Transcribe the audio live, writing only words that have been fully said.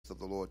of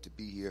the Lord to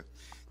be here,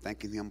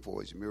 thanking him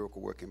for his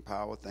miracle working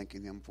power,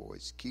 thanking him for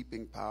his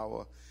keeping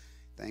power,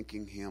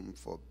 thanking him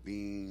for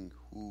being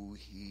who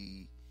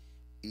he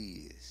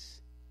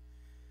is.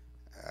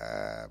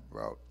 I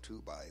brought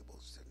 2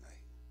 Bibles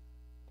tonight.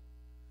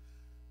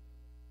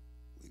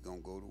 We're going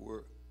to go to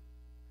work.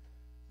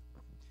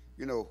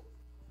 You know, go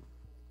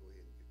ahead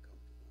and get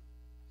comfortable.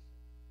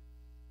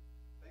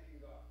 Thanking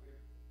God for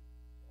everything,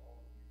 for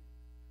all of you.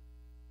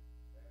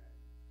 And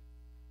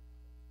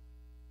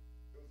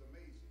it was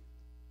amazing.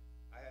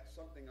 I had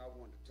something I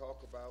wanted to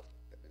talk about,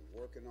 I've been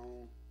working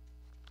on,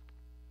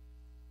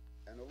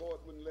 and the Lord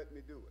wouldn't let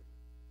me do it.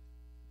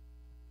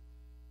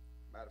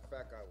 Matter of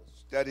fact, I was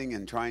studying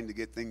and trying to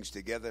get things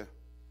together,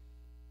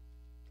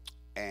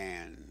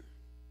 and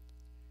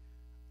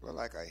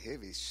like a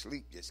heavy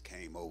sleep just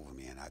came over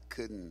me, and I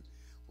couldn't,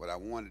 what I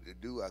wanted to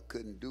do, I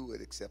couldn't do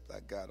it except I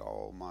got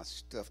all my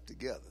stuff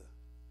together.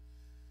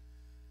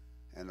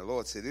 And the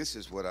Lord said, this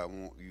is what I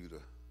want you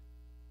to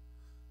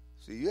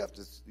see. You have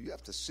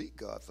to seek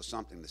God for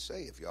something to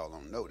say if y'all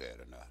don't know that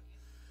or not.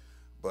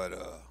 But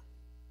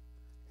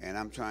and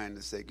I'm trying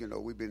to say, you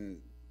know,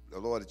 the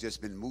Lord has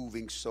just been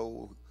moving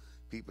so.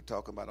 People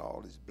talking about all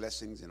his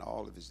blessings and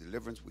all of his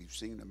deliverance. We've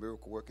seen the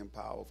miracle working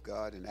power of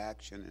God in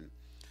action, and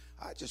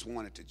I just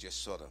wanted to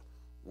just sort of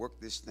work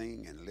this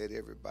thing and let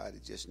everybody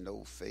just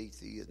know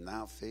faith is.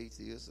 Now faith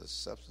is the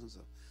substance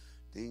of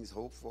things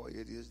hoped for.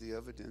 It is the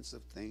evidence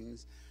of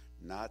things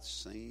not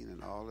seen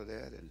and all of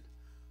that.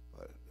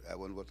 But that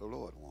wasn't what the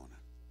Lord wanted.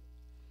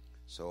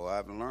 So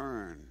I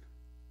learned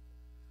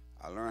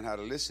how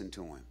to listen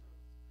to him.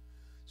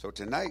 So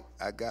tonight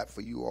I got for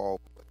you all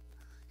what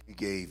he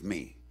gave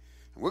me.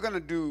 And we're going to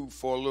do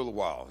for a little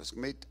while.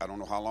 I don't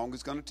know how long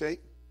it's going to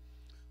take.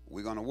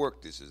 We're going to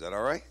work this. Is that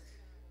all right?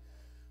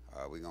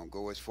 We're going to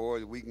go as far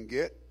as we can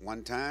get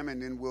one time,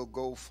 and then we'll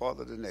go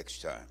further the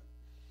next time.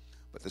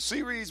 But the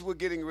series we're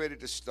getting ready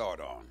to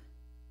start on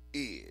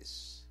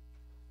is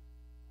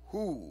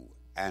Who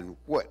and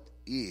What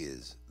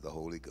is the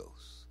Holy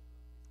Ghost?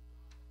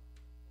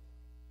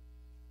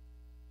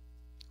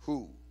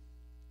 Who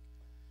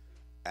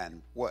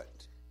and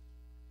what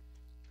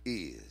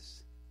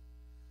is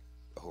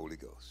the Holy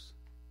Ghost?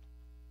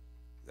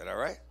 Is that all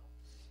right?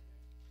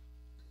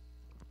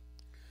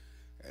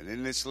 And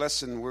in this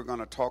lesson, we're going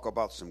to talk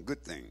about some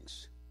good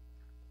things.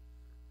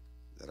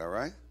 Is that all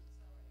right?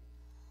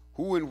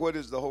 Who and what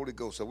is the Holy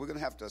Ghost? So we're going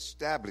to have to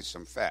establish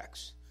some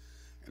facts.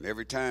 And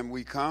every time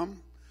we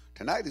come,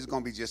 tonight is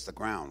going to be just the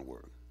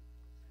groundwork.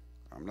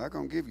 I'm not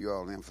going to give you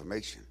all the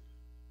information.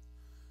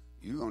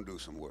 You're going to do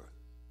some work.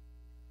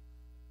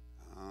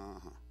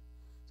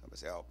 Somebody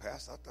say, oh,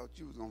 Pastor, I thought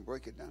you was going to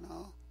break it down.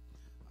 Oh,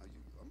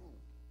 come on.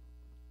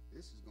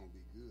 This is going to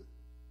be good.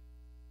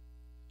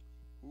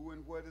 Who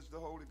and what is the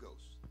Holy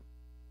Ghost?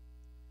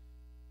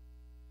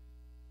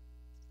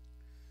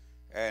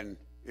 And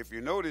if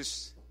you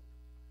notice,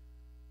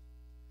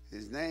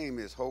 his name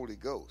is Holy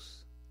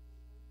Ghost.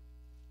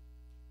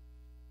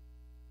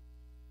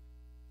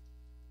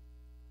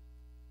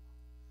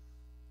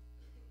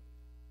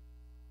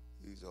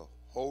 He's a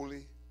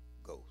Holy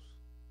Ghost.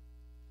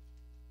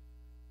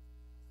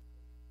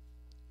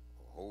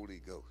 A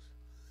Holy Ghost.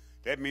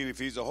 That means if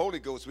he's a Holy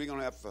Ghost, we're going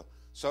to have to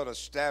sort of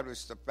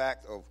establish the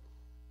fact of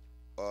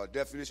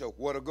definition of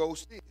what a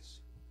ghost is. Is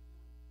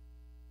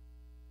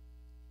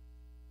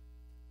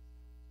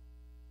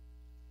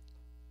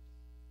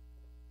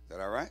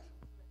that all right?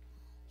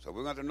 So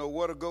we're going to know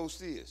what a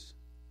ghost is.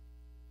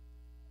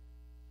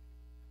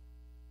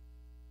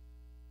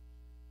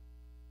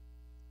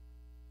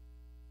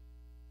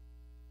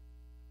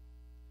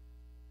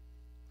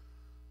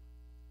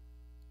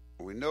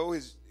 We know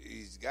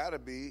he's got to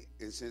be,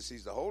 and since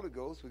he's the Holy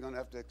Ghost, we're going to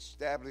have to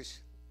establish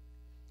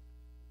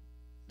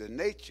the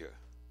nature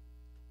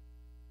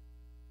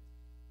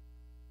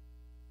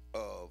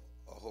of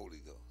a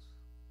Holy Ghost.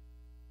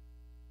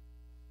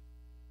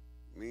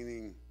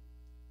 Meaning,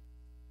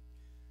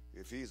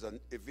 if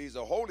he's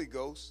a Holy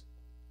Ghost,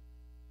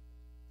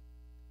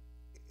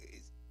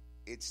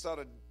 it sort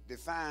of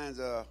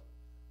defines,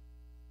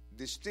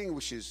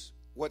 distinguishes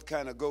what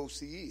kind of ghost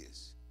he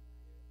is.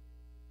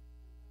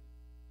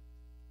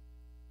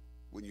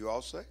 Wouldn't you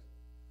all say? Yes.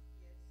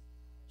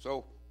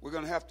 So we're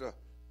going to have to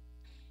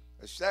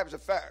establish a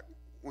fact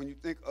when you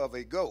think of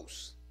a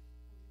ghost,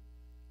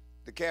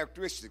 the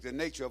characteristic, the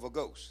nature of a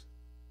ghost.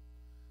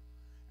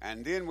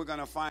 And then we're going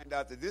to find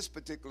out that this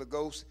particular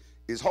ghost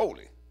is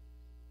holy.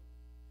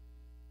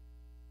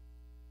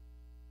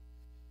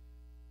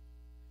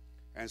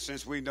 And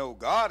since we know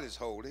God is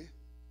holy,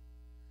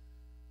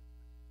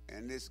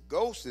 and this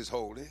ghost is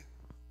holy,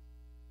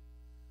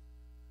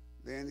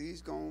 then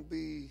he's going to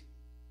be,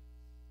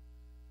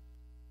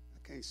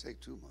 I can't say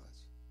too much.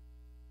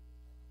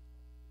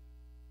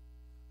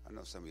 I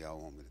know some of y'all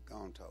want me to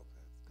go and talk.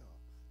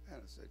 I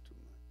don't say too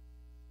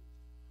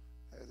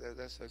much.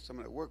 That's some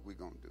of the work we're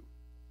going to do.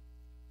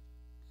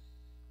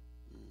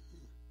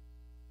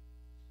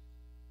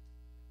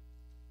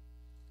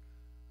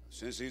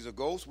 Since he's a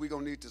ghost, we're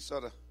going to need to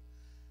sort of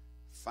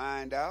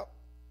find out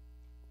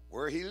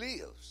where he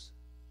lives.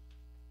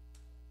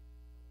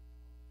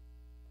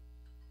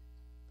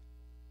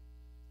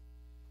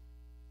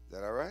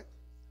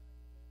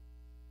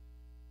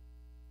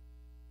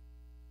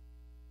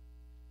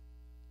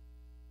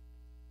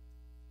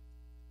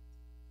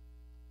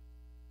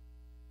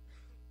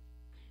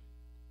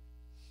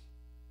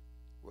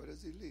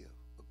 does he live?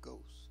 A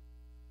ghost.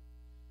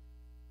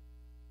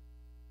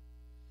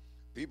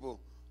 People,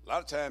 a lot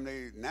of time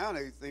they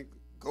think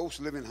ghosts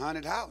live in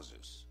haunted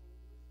houses,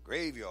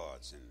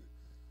 graveyards, and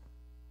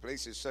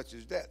places such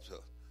as that.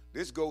 So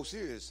this ghost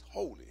here is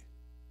holy.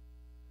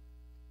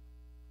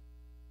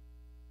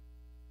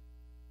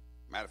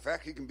 Matter of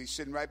fact, he can be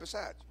sitting right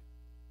beside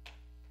you.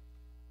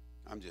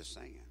 I'm just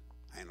saying.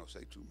 I ain't gonna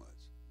say too much.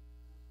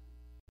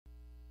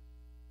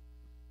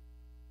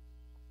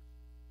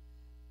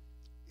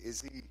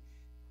 Is he?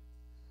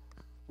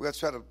 We'll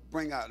try to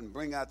bring out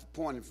the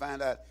point and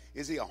find out,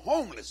 is he a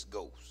homeless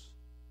ghost?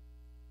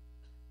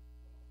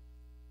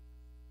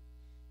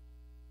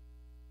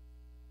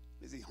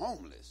 Is he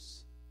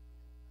homeless?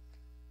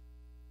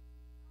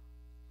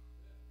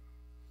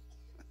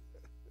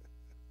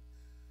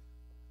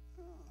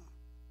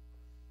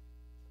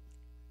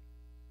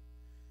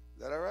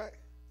 Is that all right?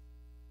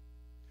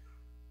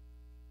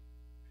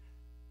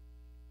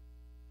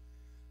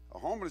 A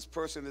homeless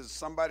person is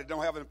somebody that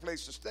don't have any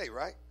place to stay,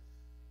 right?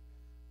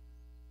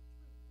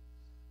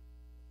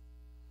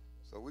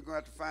 So we're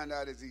going to have to find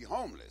out, is he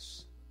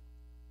homeless?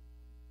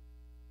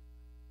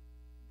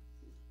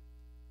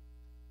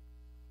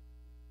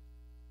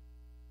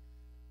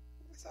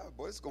 That's how,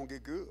 boy, it's going to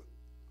get good.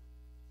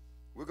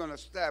 We're going to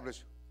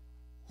establish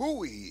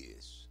who he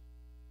is.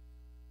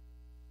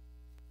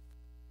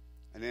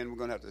 And then we're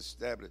going to have to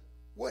establish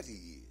what he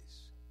is.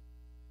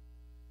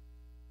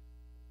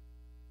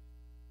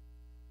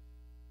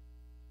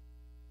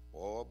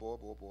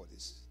 Boy,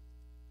 this.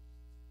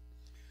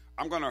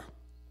 I'm going to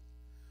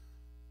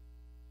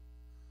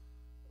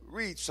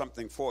read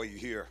something for you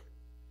here,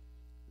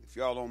 if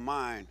y'all don't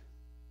mind.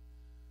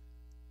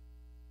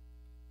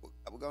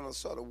 We're going to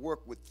sort of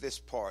work with this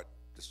part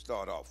to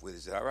start off with.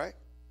 Is that all right?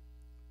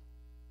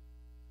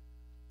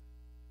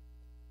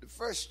 The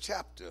first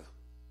chapter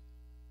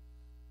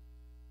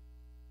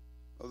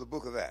of the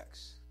book of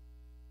Acts.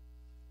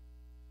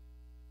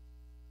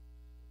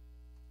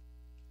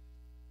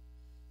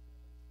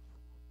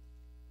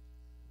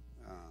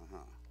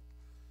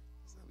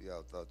 Some of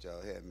y'all thought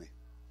y'all had me.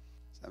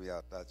 Some of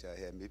y'all thought y'all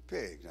had me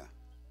pegged,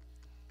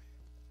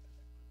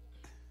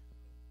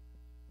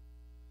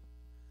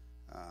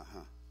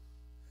 huh?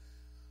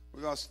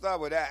 We're going to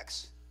start with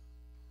Acts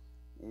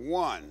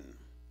 1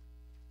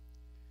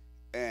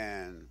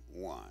 and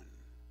 1.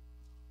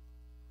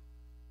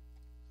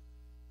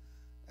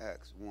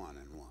 Acts 1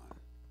 and 1.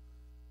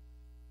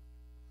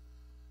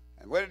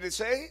 And what did it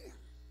say?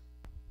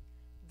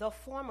 The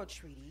former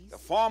treaties. The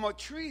former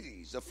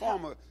treaties. The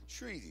former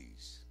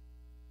treaties.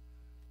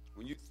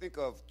 When you think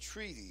of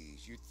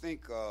treaties, you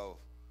think of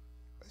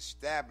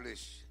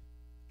established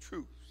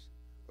truths,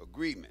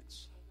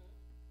 agreements.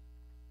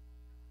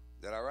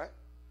 Is that all right?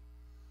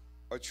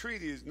 A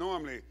treaty is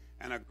normally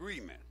an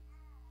agreement,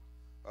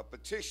 a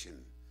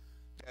petition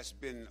that's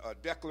been a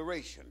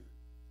declaration.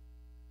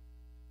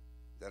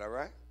 Is that all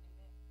right?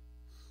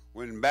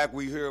 When back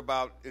we hear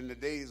about in the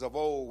days of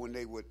old when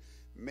they would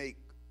make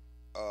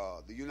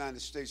the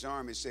United States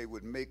Army say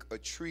would make a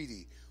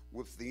treaty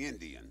with the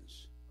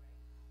Indians.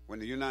 When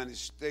the United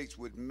States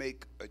would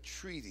make a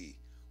treaty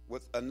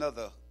with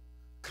another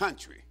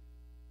country,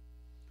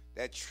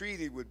 that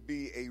treaty would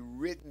be a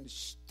written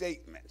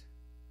statement.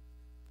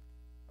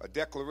 A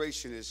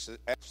declaration is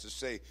to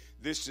say,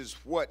 this is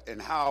what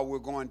and how we're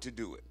going to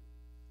do it.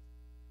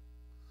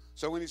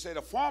 So when you say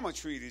the former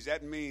treaties,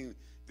 that means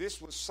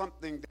this was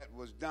something that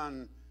was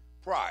done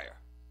prior.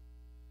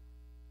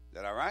 Is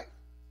that all right?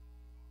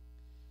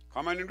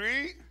 Come on and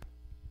read.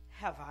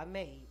 Have I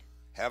made.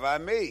 Have I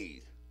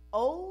made.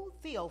 O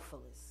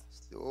Theophilus.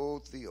 O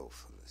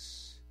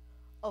Theophilus.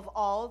 Of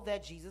all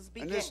that Jesus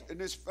began. And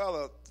this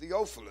fellow,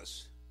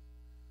 Theophilus,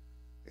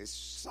 is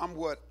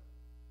somewhat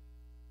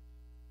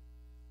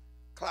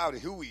cloudy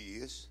who he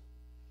is,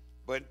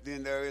 but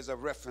then there is a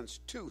reference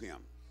to him.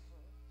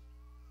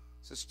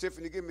 So,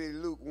 Tiffany, give me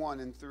Luke 1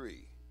 and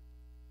 3.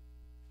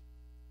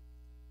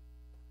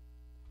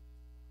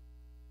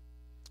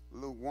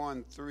 Luke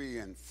 1, 3,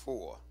 and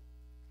 4.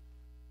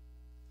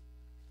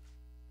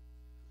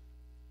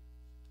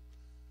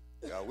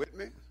 Y'all with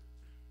me?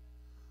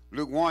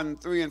 Luke 1,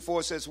 3, and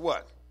 4 says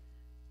what?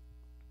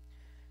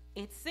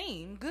 It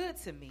seemed good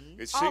to me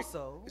It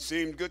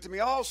seemed good to me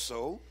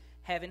also.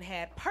 Having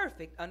had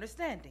perfect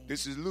understanding.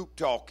 This is Luke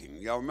talking.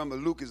 Y'all remember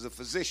Luke is a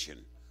physician,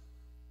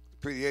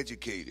 pretty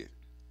educated.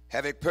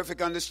 Have a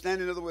perfect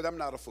understanding. In other words, I'm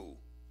not a fool.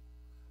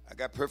 I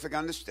got perfect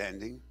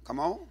understanding. Come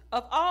on.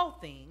 Of all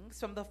things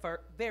from the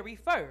very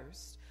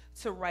first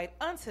to write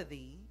unto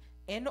thee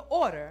in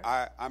order.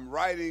 I'm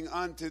writing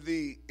unto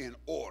thee in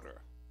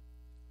order.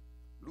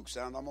 Luke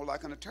sounds almost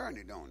like an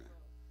attorney, don't it?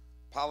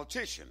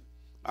 Politician.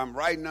 I'm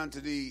writing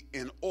unto thee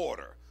in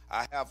order.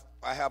 I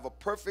have a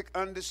perfect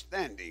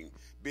understanding.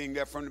 Being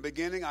there from the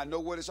beginning, I know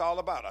what it's all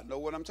about. I know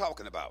what I'm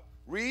talking about.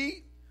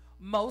 Read.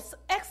 Most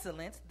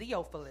excellent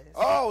Theophilus.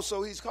 Oh,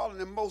 so he's calling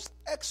him most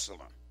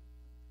excellent.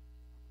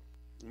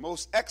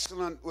 Most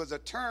excellent was a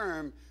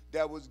term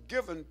that was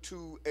given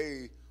to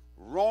a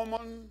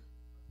Roman,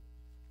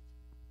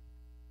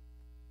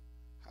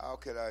 how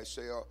could I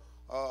say,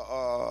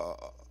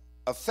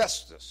 a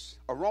Festus,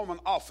 a Roman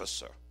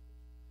officer,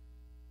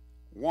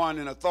 one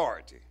in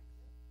authority,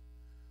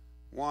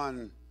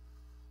 one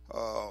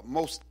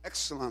most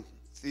excellent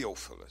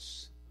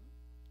Theophilus.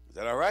 Is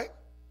that all right?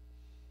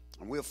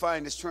 And we'll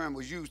find this term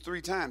was used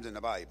 3 times in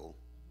the Bible.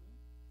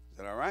 Is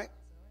that all right?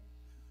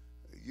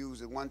 He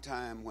used it one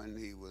time when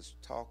he was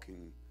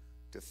talking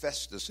to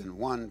Festus and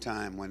one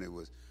time when it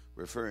was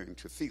referring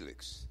to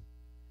Felix.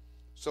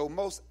 So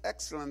most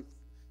excellent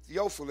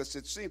Theophilus,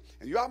 it seemed,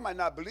 and y'all might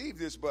not believe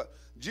this, but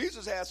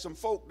Jesus had some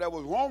folk that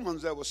was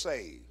Romans that were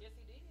saved. Yes,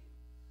 he did.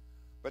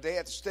 But they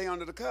had to stay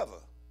under the cover.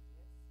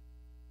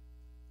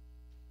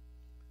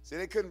 See,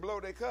 they couldn't blow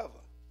their cover.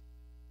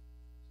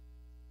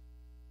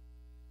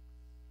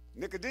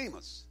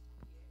 Nicodemus.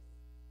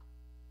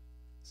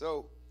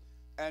 So,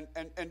 and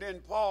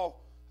then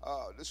Paul,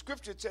 the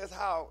scripture says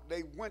how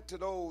they went to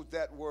those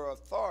that were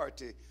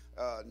authority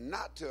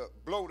not to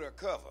blow their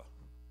cover.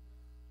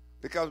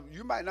 Because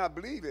you might not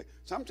believe it.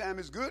 Sometimes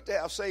it's good to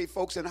have saved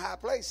folks in high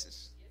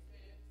places.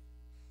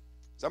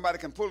 Somebody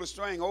can pull a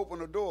string,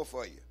 open a door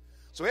for you.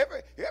 So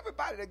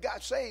everybody that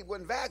got saved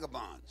wasn't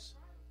vagabonds.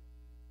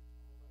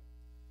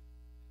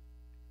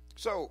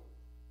 So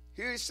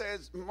here he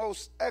says,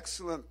 most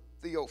excellent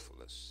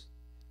Theophilus.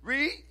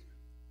 Read.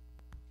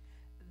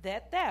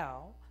 That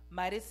thou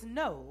mightest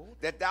know.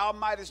 That thou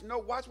mightest know.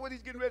 Watch what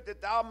he's getting ready.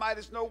 That thou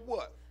mightest know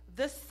what?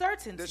 The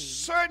certainty. The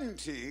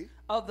certainty.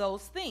 Of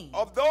those things.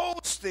 Of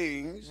those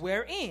things.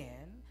 Wherein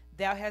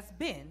thou hast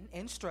been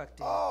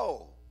instructed.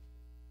 Oh.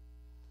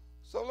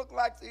 So look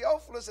like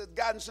Theophilus has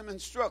gotten some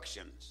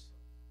instructions.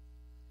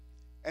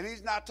 And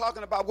he's not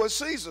talking about what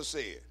Caesar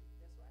said.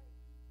 That's right.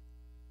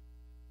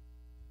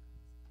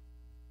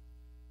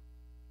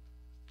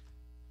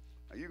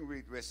 Now you can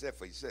read the rest of that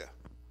for yourself.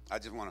 I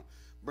just want to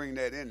bring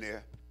that in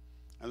there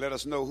and let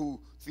us know who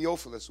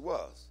Theophilus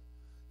was.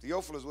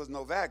 Theophilus was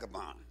no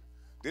vagabond.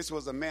 This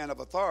was a man of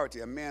authority,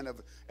 a man of,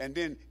 and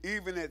then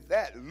even at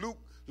that, Luke,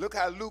 look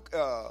how Luke,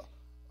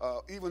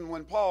 even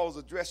when Paul's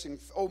addressing,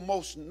 oh,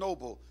 most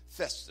noble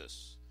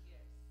Festus, yes.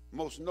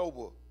 Most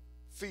noble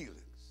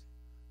Felix,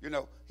 you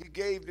know, he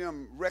gave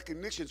them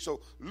recognition.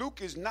 So Luke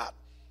is not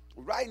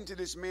writing to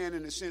this man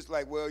in the sense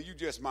like, well, you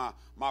just my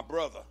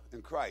brother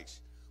in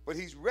Christ. But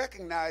he's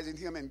recognizing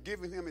him and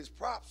giving him his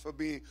props for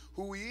being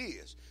who he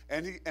is.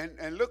 And he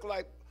and look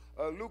like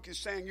Luke is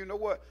saying, you know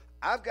what?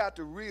 I've got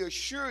to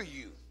reassure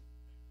you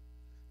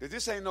that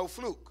this ain't no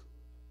fluke.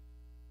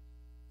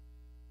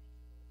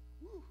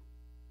 Woo.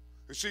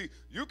 You see,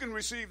 you can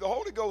receive the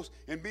Holy Ghost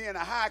and be in a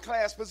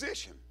high-class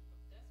position.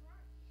 That's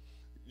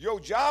right. Your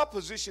job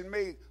position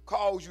may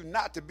cause you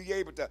not to be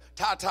able to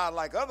ta-ta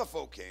like other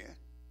folk can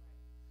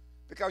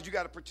because you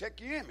got to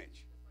protect your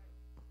image.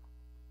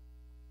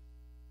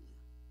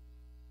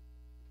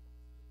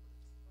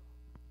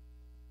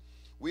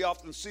 We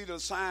often see the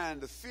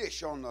sign, the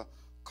fish on the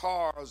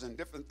cars and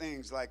different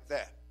things like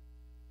that.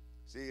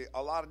 See,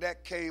 a lot of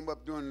that came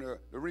up during the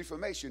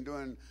Reformation,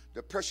 during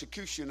the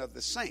persecution of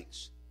the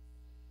saints.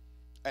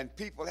 And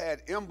people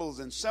had emblems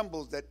and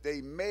symbols that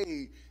they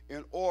made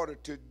in order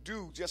to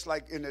do, just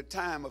like in the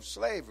time of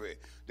slavery.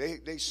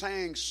 They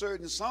sang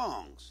certain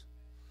songs.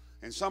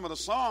 And some of the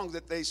songs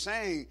that they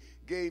sang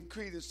gave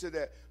credence to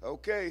that.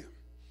 Okay,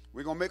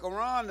 we're going to make a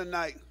run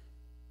tonight.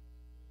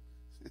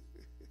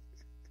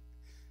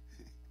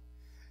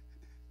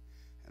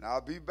 And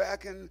I'll be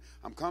back and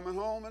I'm coming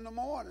home in the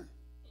morning.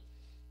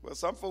 Well,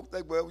 some folks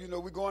think, well, you know,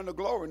 we're going to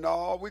glory.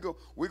 No, we're going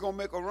to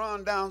make a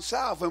run down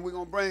south and we're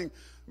going to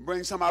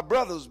bring some of our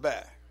brothers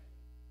back.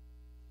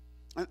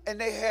 And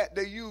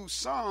they used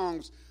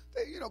songs.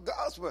 You know,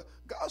 God's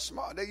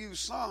smart. They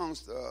used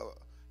songs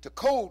to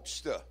code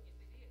stuff.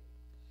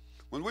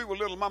 When we were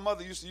little, my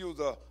mother used to use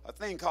a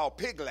thing called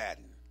Pig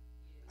Latin.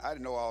 I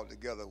didn't know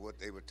altogether what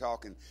they were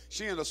talking.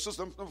 She and her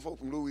sister, some folk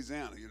from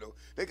Louisiana, you know,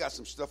 they got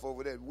some stuff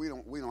over there we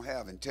don't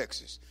have in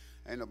Texas.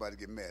 Ain't nobody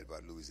get mad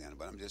about Louisiana,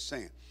 but I'm just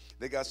saying.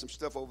 They got some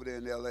stuff over there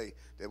in L.A.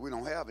 that we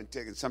don't have in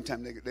Texas.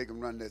 Sometimes they can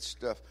run that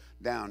stuff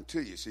down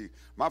to you. See,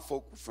 my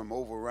folk from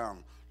over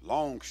around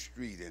Long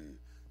Street and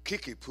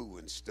Kickapoo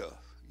and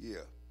stuff.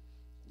 Yeah.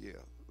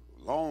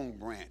 Long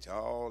Branch,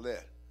 all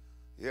that.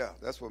 Yeah,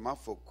 that's where my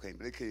folk came.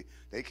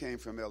 They came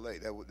from L.A.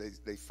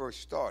 They first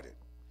started.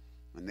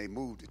 And they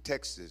moved to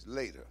Texas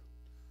later.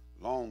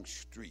 Long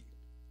Street.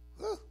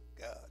 Oh,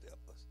 God help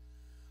us.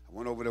 I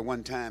went over there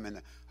one time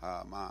and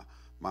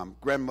my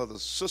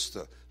grandmother's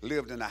sister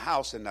lived in a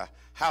house, and the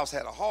house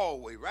had a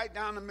hallway right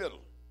down the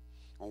middle.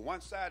 On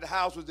one side of the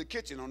house was the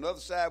kitchen. On the other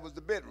side was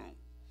the bedroom.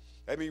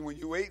 I mean, when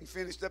you ate and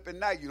finished up at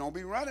night, you don't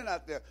be running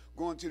out there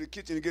going to the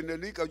kitchen and getting the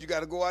leak because you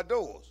got to go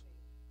outdoors.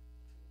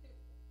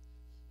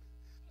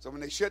 So when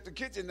they shut the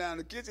kitchen down,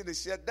 the kitchen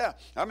is shut down.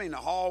 I mean, the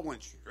hall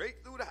went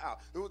straight through the house.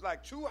 It was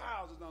like 2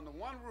 houses under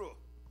one roof.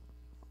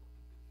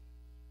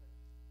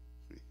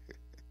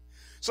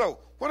 So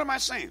what am I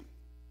saying?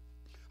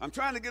 I'm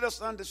trying to get us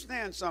to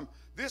understand something.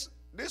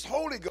 This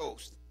Holy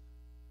Ghost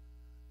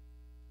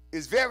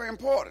is very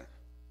important.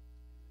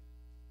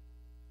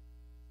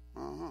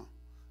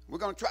 We're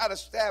going to try to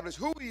establish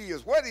who he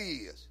is, what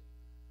he is.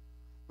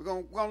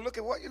 We're gonna look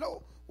at what,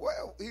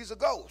 well, he's a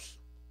ghost.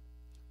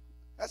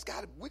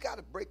 We got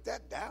to break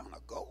that down, a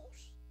ghost.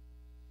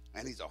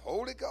 And he's a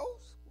Holy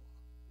Ghost?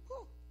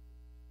 Whew.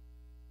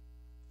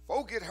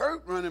 Folk get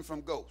hurt running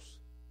from ghosts.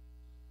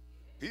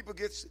 People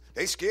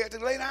they scared to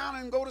lay down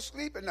and go to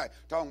sleep at night.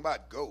 Talking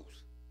about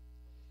ghosts.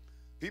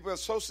 People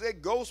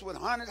associate ghosts with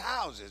haunted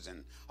houses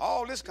and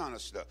all this kind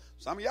of stuff.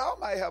 Some of y'all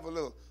might have a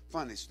little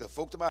funny stuff.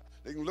 Folks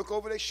they can look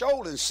over their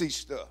shoulder and see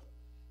stuff.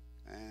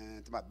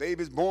 And my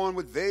baby's born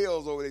with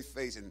veils over their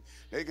face, and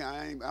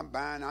I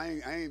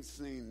ain't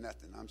seen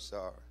nothing. I'm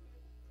sorry.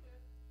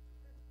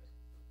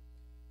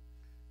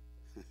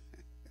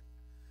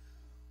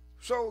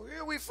 So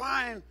here we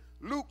find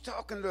Luke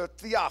talking to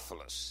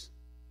Theophilus.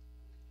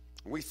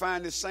 We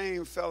find the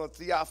same fellow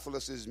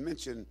Theophilus is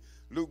mentioned.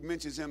 Luke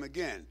mentions him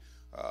again.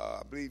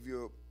 I believe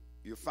you'll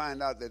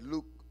find out that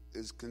Luke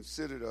is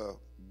considered a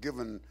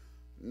given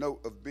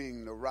note of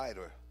being the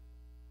writer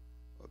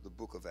of the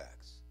book of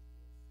Acts.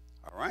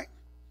 All right?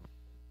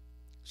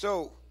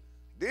 So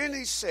then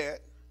he said,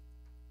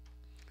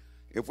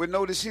 if we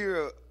notice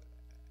here,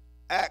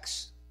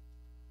 Acts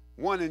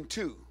 1 and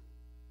 2,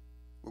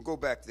 we'll go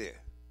back there.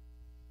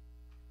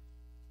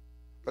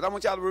 But I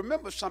want y'all to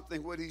remember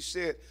something, what he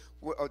said,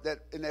 that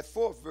in that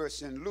fourth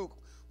verse in Luke,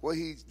 where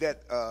he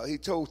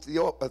told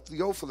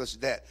Theophilus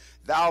that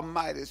thou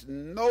mightest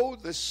know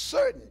the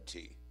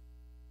certainty.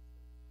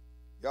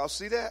 Y'all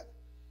see that?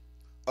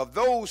 Of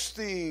those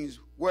things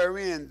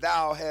wherein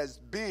thou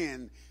hast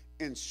been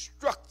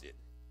instructed.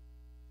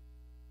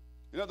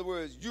 In other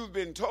words, you've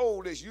been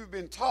told this, you've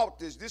been taught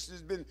this,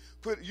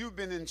 you've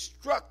been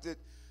instructed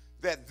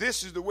that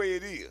this is the way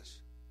it is.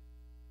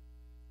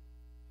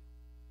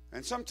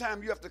 And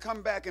sometimes you have to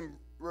come back and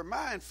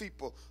remind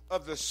people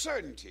of the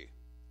certainty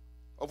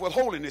of what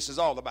holiness is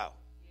all about.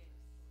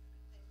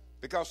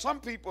 Because some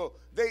people,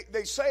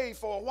 they save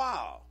for a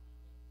while.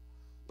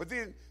 But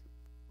then,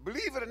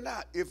 believe it or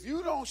not, if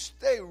you don't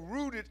stay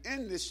rooted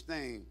in this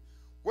thing,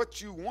 what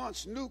you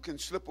once knew can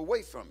slip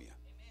away from you.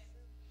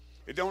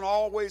 It don't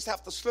always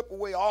have to slip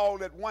away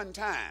all at one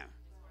time.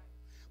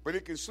 But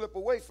it can slip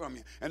away from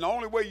you. And the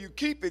only way you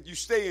keep it, you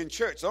stay in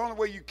church. The only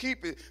way you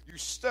keep it, you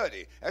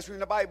study. That's when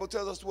the Bible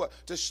tells us what?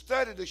 To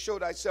study to show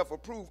thyself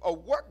approved, a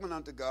workman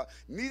unto God,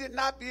 needed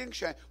not being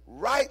ashamed,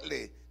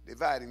 rightly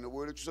dividing the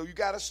word. So you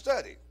got to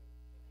study.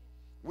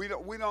 We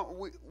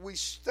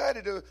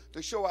study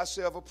to show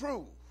ourselves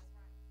approved,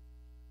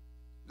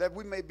 that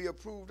we may be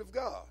approved of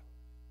God.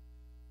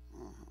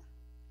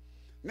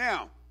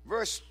 Now,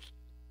 verse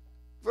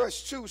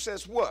 2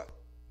 says what?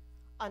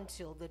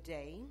 Until the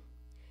day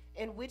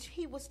in which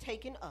he was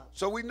taken up.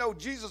 So we know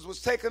Jesus was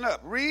taken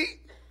up. Read.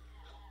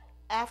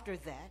 After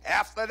that.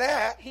 After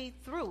that. He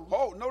threw.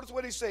 Oh, notice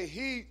what he said.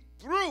 He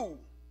threw.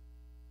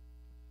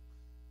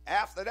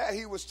 After that,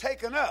 he was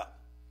taken up.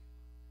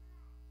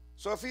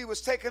 So if he was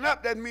taken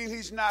up, that means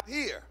he's not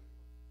here.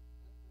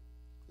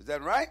 Is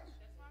that right?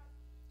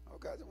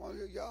 Okay, I just want to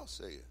hear y'all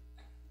say it.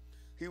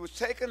 He was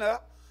taken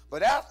up,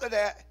 but after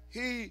that,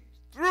 he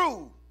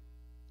threw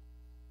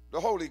the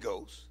Holy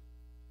Ghost.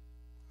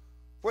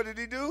 What did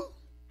he do?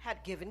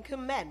 Had given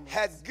commandments.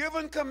 Had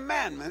given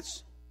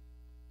commandments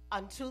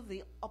unto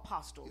the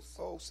apostles.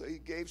 Oh, so he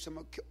gave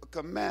some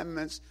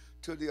commandments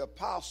to the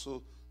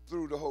apostle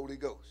through the Holy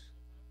Ghost.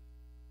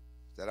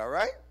 Is that all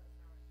right?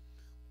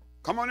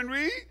 Come on and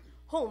read.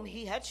 Whom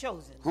he had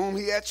chosen. Whom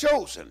he had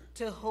chosen.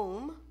 To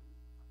whom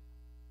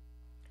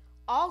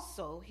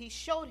also he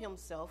showed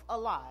himself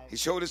alive. He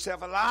showed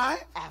himself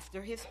alive.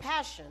 After his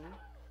passion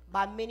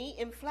by many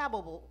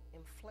infallible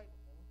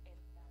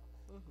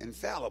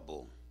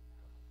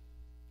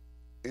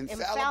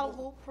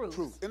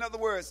proof. In other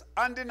words,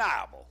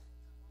 undeniable.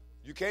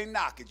 You can't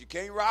knock it. You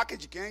can't rock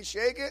it. You can't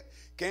shake it.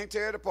 Can't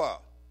tear it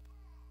apart.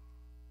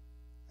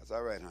 That's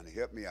all right, honey.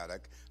 Help me out.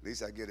 At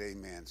least I get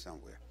amen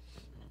somewhere.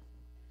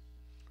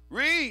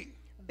 Read.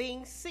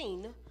 Being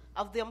seen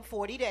of them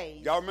 40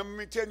 days. Y'all remember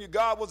me telling you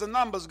God was a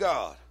numbers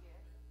God?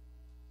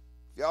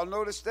 Y'all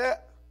notice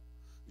that?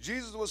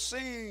 Jesus was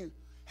seen,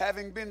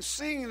 having been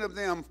seen of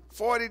them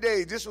 40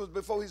 days. This was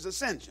before his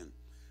ascension.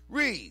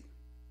 Read.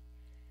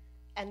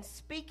 And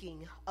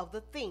speaking of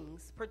the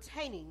things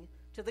pertaining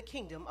to the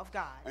kingdom of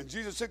God. And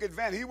Jesus took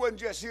advantage. He wasn't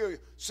just here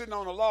sitting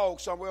on a log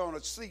somewhere on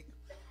a seat,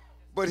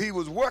 but he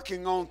was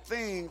working on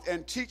things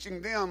and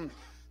teaching them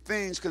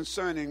things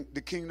concerning the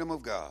kingdom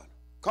of God.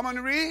 Come on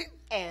and read.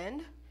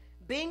 And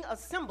being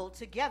assembled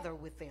together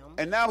with them.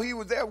 And now he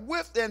was there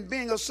with them,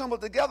 being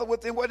assembled together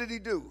with them. What did he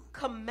do?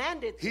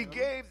 Commanded them. He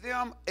gave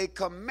them a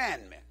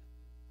commandment,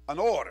 an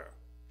order.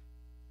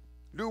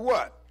 Do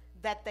what?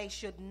 That they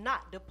should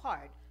not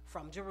depart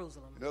from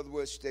Jerusalem. In other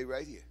words, stay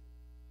right here.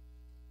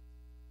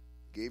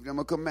 Gave them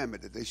a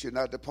commandment that they should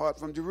not depart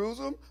from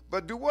Jerusalem,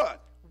 but do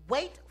what?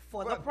 Wait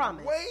for the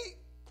promise. Wait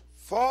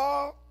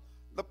for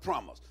the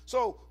promise.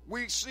 So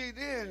we see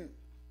then,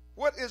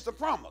 what is the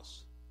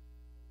promise?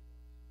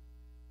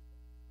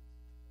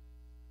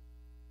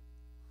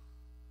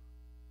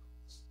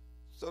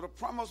 So the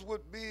promise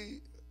would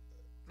be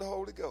the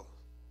Holy Ghost.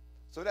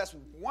 So that's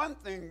one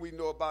thing we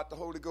know about the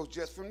Holy Ghost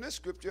just from this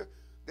scripture.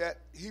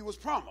 that he was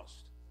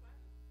promised.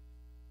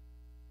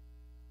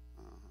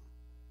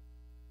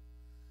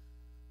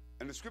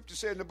 And the scripture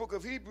said in the book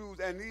of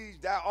Hebrews, and these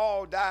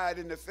all died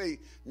in the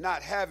faith,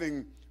 not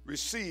having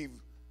received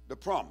the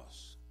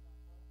promise.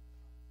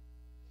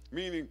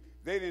 Meaning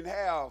they didn't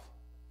have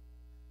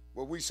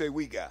what we say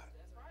we got.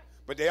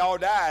 But they all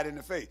died in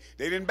the faith.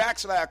 They didn't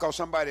backslide because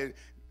somebody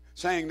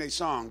sang their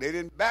song. They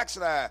didn't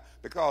backslide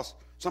because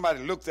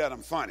somebody looked at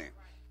them funny.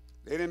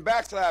 They didn't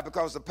backslide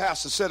because the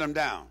pastor set them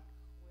down.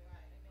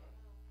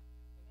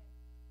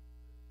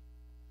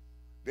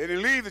 They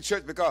didn't leave the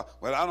church because,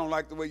 well, I don't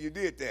like the way you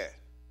did that.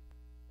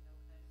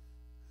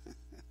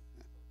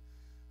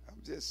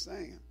 I'm just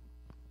saying.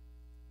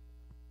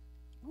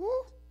 Woo,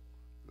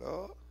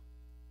 Lord.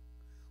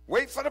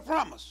 Wait for the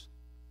promise.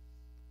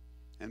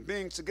 And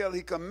being together,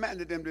 he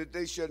commanded them that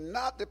they should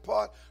not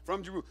depart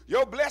from Jerusalem.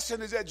 Your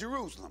blessing is at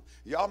Jerusalem.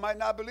 Y'all might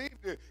not believe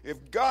it.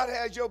 If God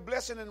has your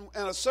blessing in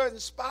a certain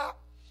spot,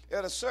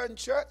 at a certain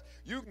church,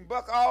 you can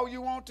buck all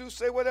you want to,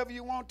 say whatever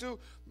you want to,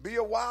 be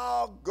a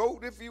wild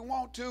goat if you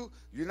want to.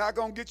 You're not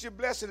going to get your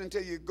blessing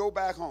until you go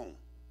back home.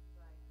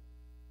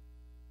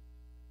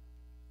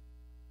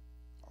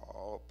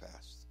 Oh,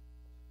 Pastor.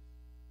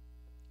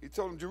 He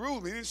told them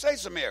Jerusalem. He didn't say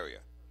Samaria.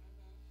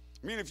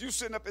 I mean, if you're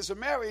sitting up in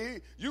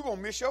Samaria, you're going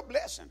to miss your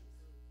blessing.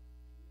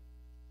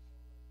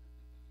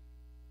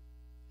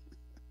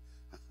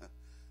 Well,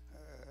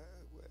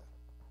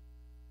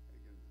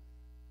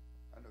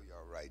 I know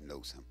y'all writing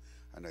notes.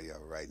 I know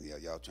y'all writing.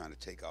 Y'all trying to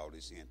take all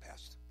this in,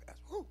 Pastor.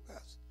 Woo,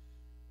 Pastor.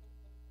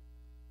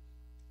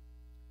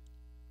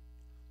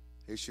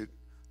 They should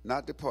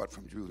not depart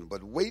from Jerusalem,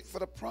 but wait for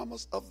the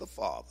promise of the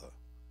Father,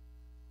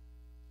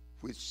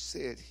 which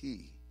said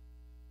he,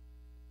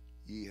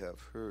 ye have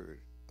heard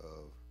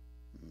of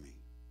me.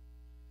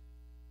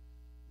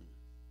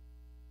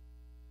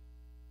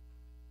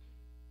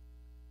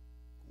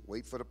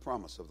 Wait for the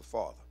promise of the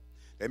Father.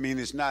 That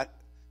means it's not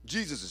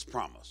Jesus'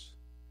 promise.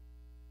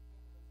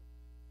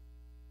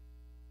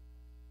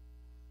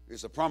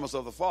 It's a promise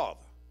of the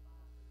Father.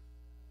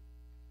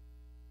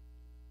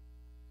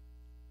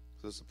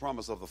 So it's the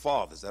promise of the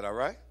Father. Is that all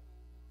right?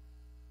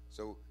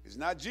 So it's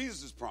not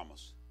Jesus'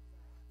 promise.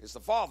 It's the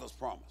Father's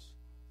promise.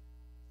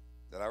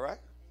 Is that all right?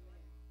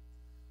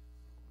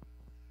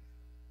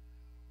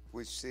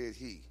 Which said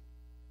he,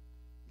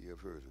 you have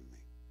heard of me.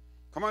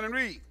 Come on and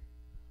read.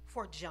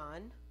 For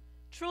John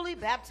truly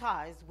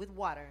baptized with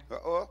water.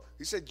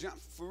 He said, John,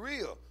 for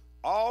real,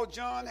 all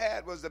John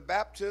had was the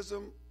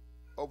baptism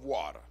of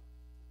water.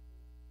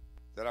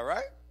 Is that all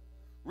right?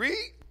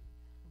 Read.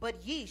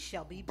 But ye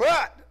shall be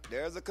But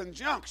there's a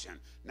conjunction.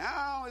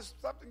 Now it's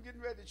something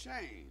getting ready to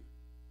change.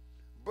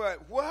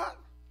 But what?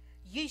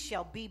 Ye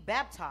shall be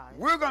baptized.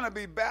 We're going to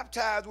be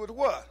baptized with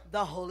what?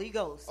 The Holy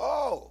Ghost.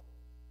 Oh.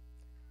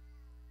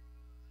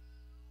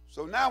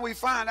 So now we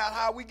find out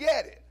how we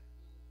get it.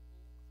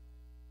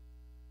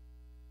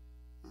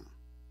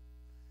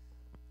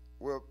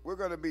 We're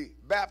going to be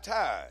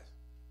baptized.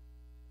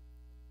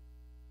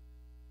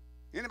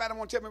 Anybody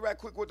want to tell me right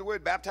quick what the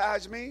word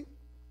baptized means?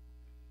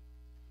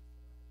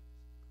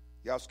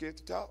 Y'all scared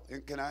to talk?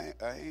 Can I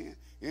a hand?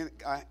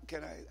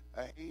 Can I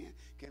a hand?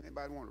 Can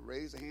anybody want to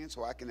raise a hand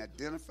so I can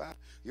identify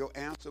your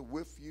answer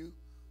with you?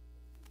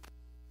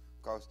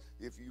 Because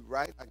if you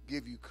right, I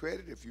give you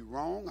credit. If you're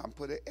wrong, I'm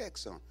put an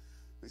X on.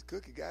 Miss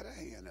Cookie got her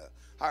hand up.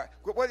 All right,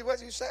 what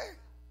did you say?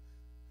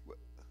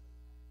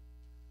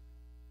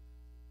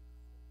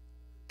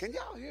 Can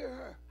y'all hear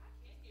her?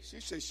 She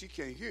says she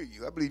can't hear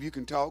you. I believe you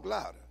can talk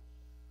louder.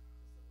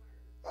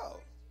 Oh,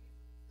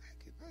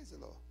 thank you. Praise the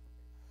Lord.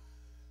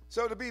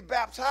 So to be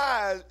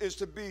baptized is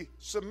to be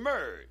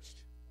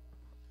submerged.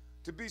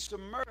 To be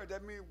submerged,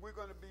 that means we're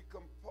going to be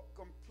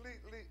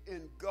completely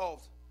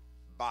engulfed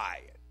by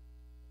it.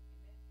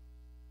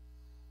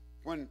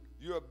 When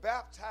you're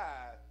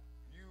baptized,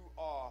 you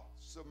are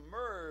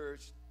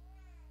submerged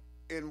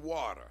in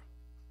water.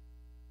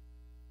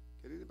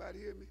 Can anybody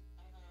hear me?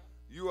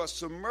 You are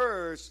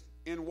submerged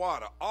in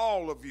water,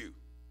 all of you.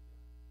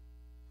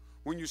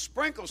 When you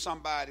sprinkle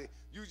somebody,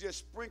 you just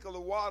sprinkle the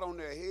water on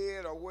their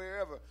head or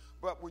wherever.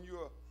 But when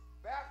you're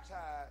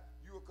baptized,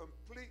 you are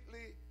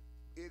completely,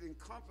 it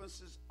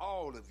encompasses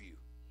all of you.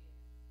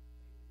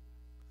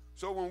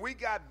 So when we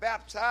got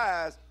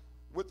baptized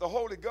with the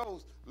Holy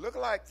Ghost, look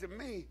like to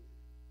me,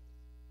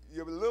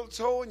 your little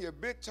toe and your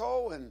big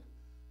toe and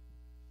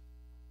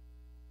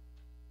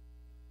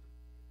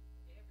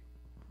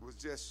was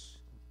just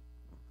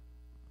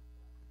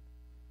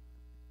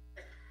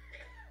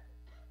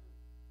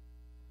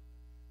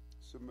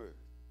submerged.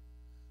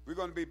 We're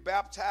going to be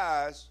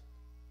baptized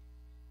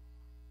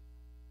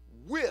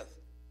with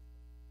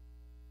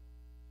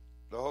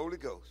the Holy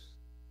Ghost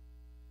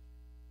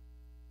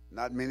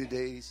not many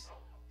days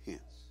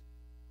hence.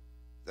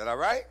 Is that all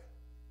right?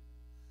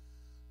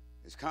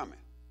 It's coming.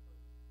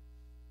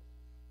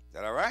 Is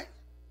that all right?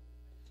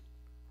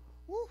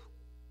 Woo.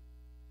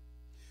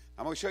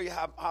 I'm going to show you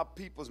how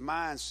people's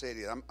mindset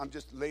is. I'm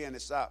just laying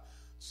this out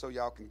so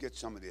y'all can get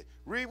some of this.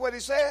 Read what he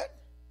said.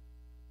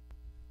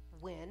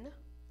 When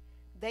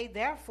They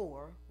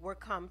therefore were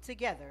come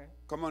together.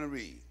 Come on and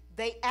read.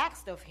 They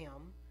asked of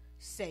him,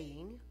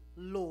 saying,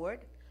 Lord,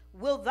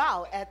 wilt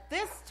thou at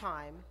this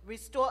time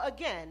restore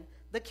again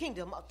the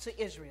kingdom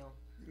to Israel?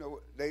 You know,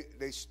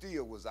 they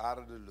still was out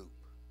of the loop.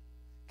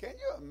 Can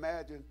you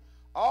imagine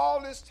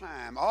all this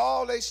time,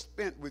 all they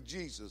spent with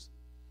Jesus,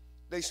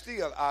 they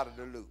still out of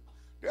the loop.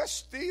 They're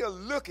still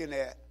looking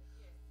at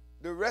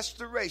the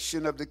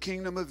restoration of the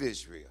kingdom of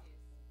Israel.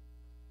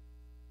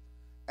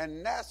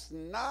 And that's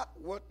not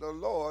what the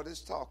Lord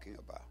is talking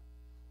about.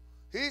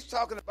 He's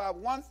talking about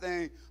one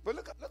thing, but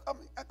look, I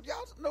mean,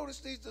 y'all notice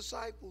these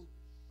disciples,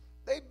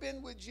 they've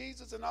been with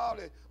Jesus and all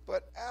that,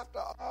 but after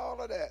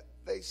all of that,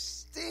 they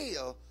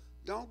still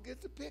don't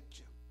get the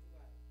picture.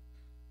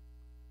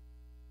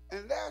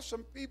 And there are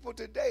some people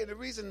today, and the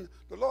reason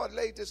the Lord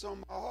laid this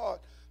on my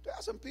heart, there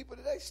are some people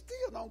today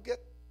still don't get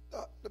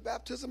the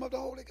baptism of the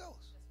Holy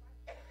Ghost.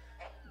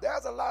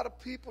 There's a lot of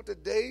people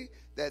today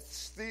that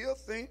still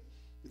think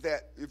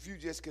that if you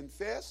just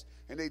confess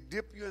and they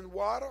dip you in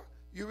water,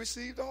 you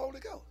receive the Holy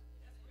Ghost.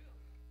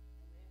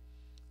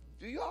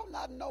 Do y'all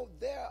not know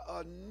there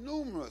are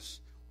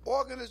numerous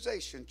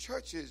organizations,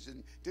 churches,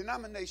 and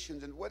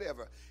denominations and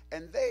whatever,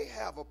 and they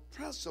have a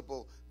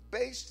principle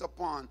based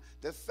upon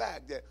the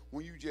fact that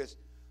when you just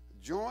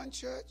join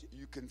church,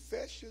 you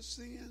confess your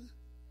sin,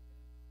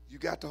 you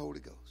got the Holy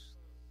Ghost.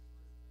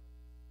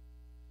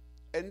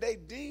 And they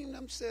deem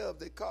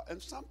themselves,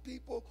 and some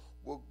people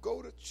will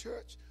go to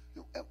church.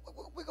 And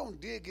we're going to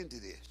dig into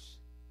this,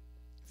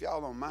 if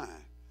y'all don't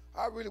mind.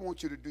 I really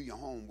want you to do your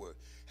homework.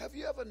 Have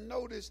you ever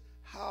noticed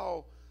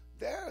how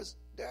there's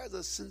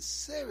a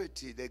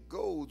sincerity that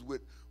goes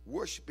with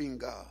worshiping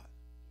God?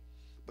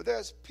 But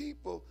there's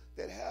people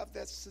that have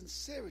that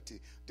sincerity.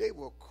 They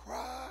will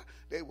cry,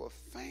 they will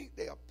faint,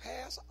 they'll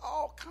pass,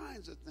 all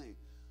kinds of things.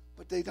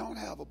 But they don't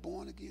have a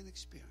born-again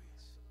experience.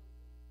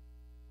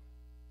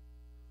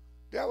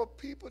 There were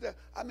people that,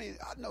 I mean,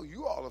 I know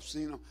you all have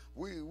seen them.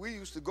 We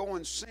used to go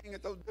and sing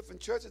at those different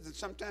churches, and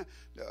sometimes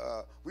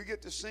we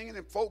get to singing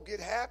and folk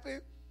get happy,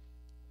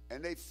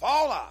 and they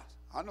fall out.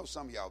 I know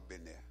some of y'all have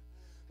been there.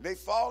 They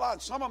fall out,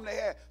 and some of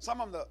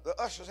them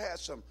the ushers had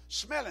some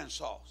smelling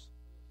sauce.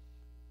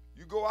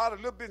 You go out a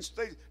little bit and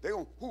stay, they're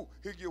going to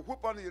hit you a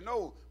whoop under your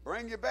nose,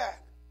 bring you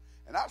back.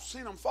 And I've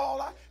seen them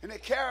fall out, and they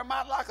carry them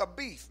out like a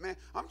beef, man.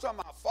 I'm talking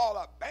about fall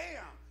out,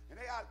 bam, and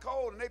they out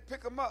cold, and they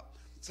pick them up.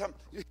 God.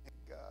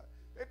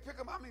 They pick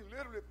them, I mean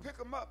literally pick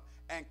them up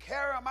and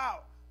carry them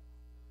out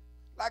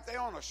like they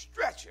on a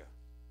stretcher.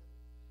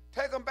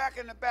 Take them back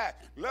in the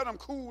back, let them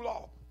cool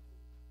off.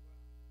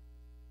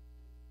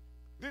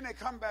 Then they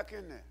come back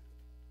in there.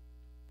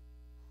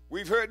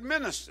 We've heard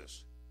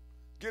ministers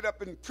get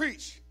up and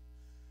preach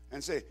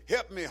and say,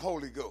 help me,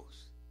 Holy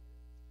Ghost.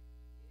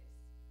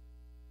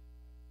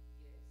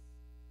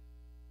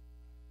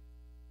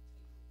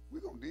 We're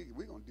gonna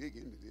dig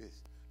into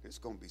this. There's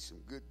gonna be some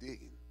good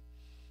digging.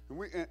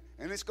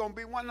 And it's going to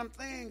be one of them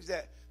things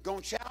that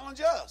going to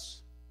challenge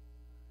us.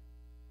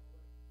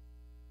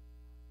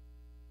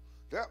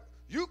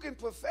 You can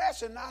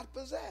profess and not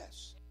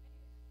possess.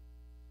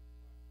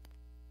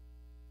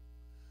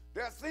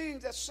 There are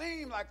things that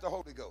seem like the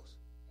Holy Ghost.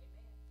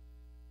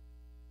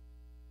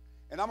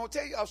 And I'm going to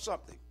tell you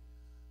something.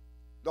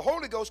 The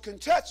Holy Ghost can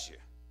touch you.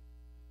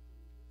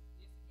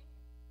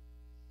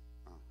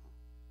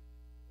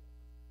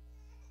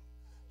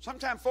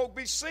 Sometimes folk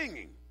be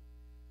singing.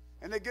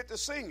 And they get to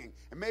singing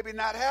and maybe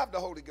not have the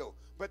Holy Ghost,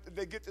 but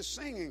they get to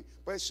singing,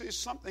 but it's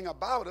something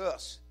about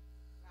us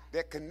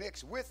that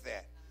connects with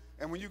that.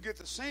 And when you get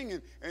to singing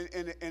and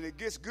it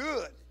gets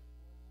good,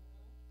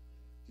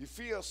 you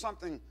feel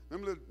something,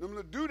 them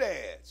little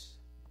doodads,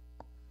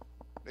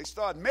 they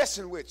start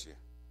messing with you.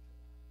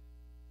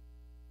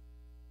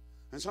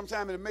 And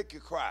sometimes it'll make you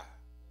cry.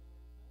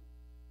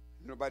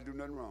 Nobody do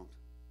nothing wrong.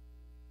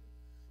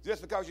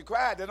 Just because you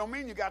cried, that don't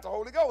mean you got the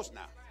Holy Ghost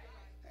now.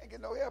 Ain't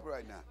getting no help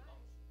right now.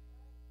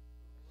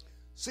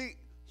 See,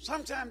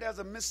 sometimes there's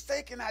a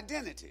mistaken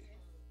identity.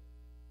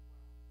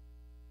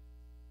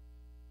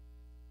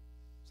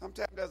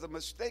 Sometimes there's a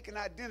mistaken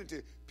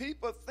identity.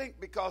 People think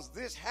because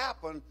this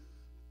happened,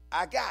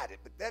 I got it.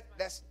 But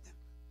that's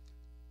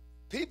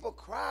people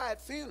cry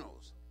at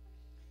funerals.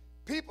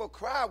 People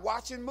cry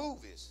watching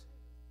movies.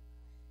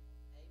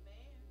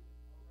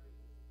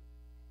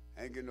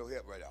 I ain't getting no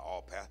help right there.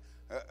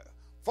 Oh,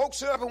 folks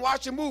sit up and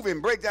watch a movie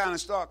and break down and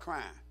start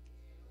crying.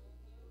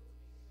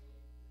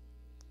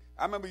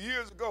 I remember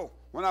years ago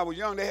when I was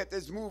young, they had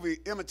this movie,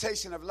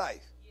 Imitation of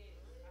Life.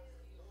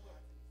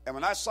 And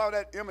when I saw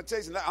that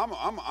Imitation of Life,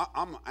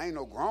 I ain't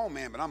no grown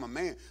man, but I'm a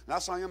man. And I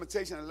saw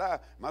Imitation of Life,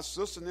 my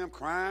sister and them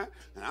crying,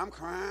 and I'm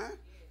crying.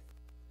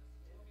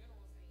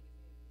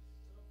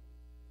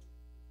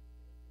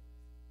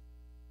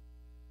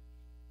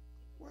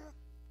 Well,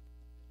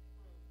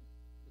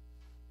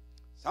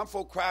 some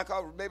folk cry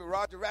because maybe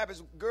Roger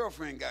Rabbit's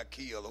girlfriend got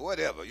killed or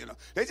whatever, you know.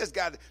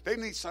 They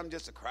need something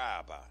just to cry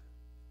about.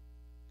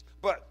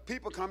 But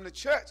people come to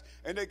church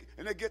and they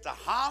get to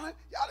hollering.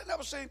 Y'all ain't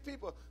never seen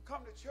people come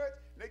to church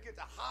and they get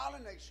to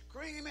hollering, they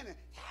screaming and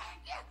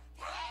thank you,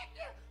 thank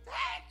you,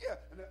 thank you.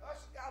 And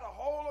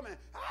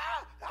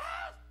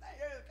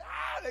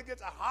get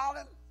to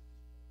hollering,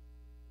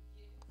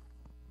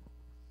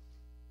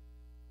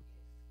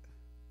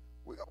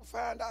 we're going to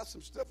find out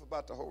some stuff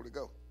about the Holy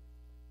Ghost.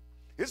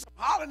 It's some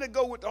hollering that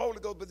go with the Holy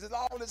Ghost, but there's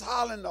all this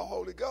hollering the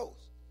Holy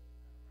Ghost.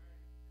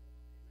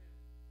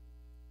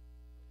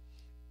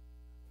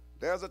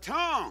 There's a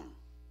tongue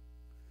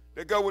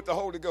that go with the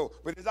Holy Ghost,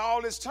 but it's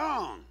all this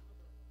tongue.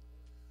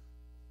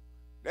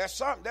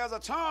 There's a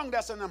tongue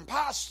that's an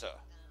imposter.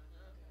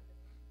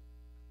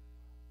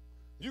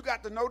 You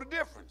got to know the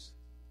difference.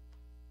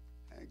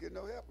 I ain't getting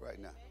no help right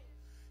now.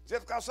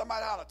 Just because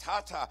somebody out of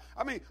ta-ta.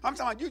 I mean, I'm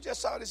talking about, you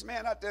just saw this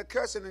man out there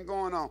cursing and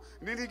going on.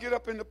 And then he get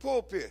up in the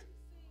pulpit.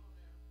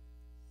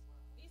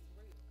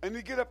 And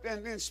he get up there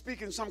and then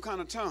speak in some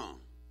kind of tongue.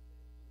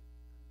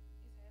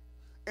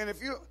 And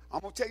if you, I'm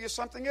going to tell you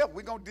something else.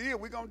 We're going to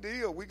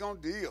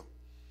deal.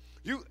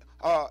 You,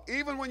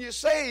 even when you're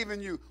saved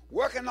and you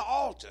work in the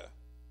altar,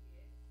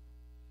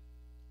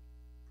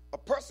 a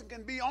person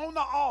can be on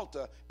the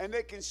altar and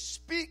they can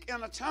speak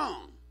in a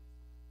tongue.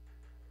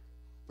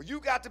 But you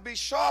got to be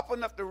sharp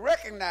enough to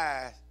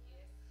recognize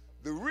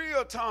the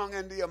real tongue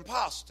and the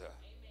imposter.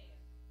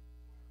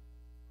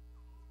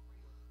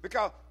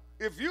 Because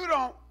if you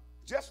don't,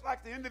 just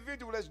like the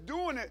individual that's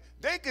doing it,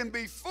 they can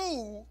be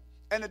fooled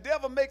and the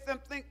devil make them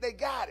think they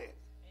got it.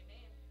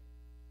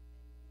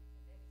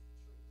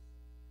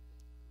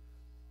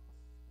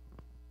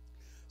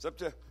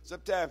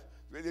 Sometimes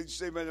they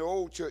say in the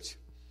old church,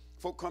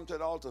 folk come to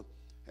the altar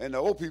and the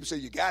old people say,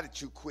 you got it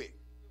too quick.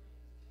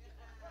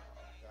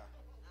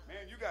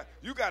 Man,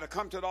 you got to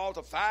come to the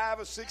altar 5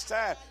 or 6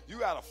 times. You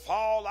got to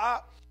fall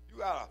out.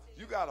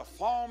 You gotta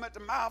foam at the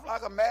mouth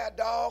like a mad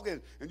dog,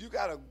 and you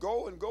gotta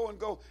go and go and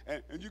go,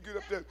 and you get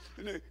up there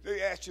and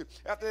they ask you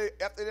after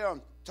they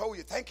done told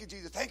you thank you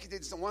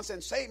Jesus, one saying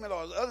save me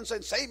Lord, the other one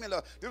saying save me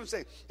Lord, this one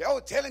say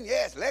telling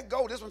yes, let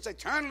go, this one say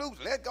turn loose,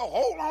 let go,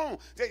 hold on,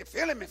 say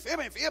feel me,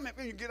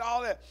 you get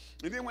all that,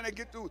 and then when they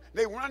get through,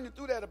 they run you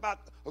through that about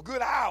a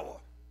good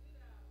hour.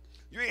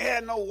 You ain't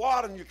had no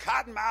water in your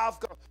cotton mouth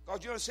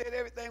because you done said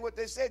everything what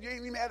they said. You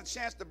ain't even had a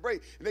chance to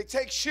break. And they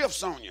take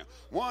shifts on you.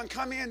 One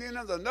come in, then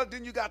another.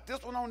 Then you got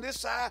this one on this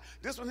side.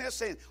 This one here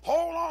saying,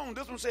 hold on.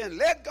 This one saying,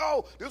 let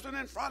go. This one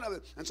in front of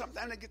it. And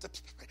sometimes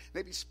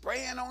they be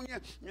spraying on you.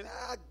 You know,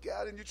 I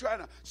got it. And you're trying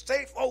to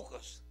stay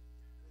focused.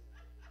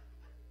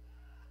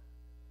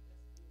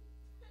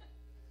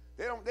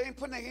 They ain't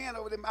putting their hand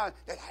over their mouth.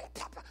 And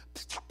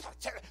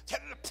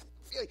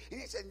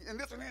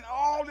this one,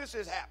 all this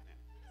is happening.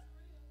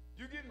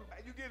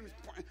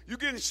 You're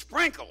getting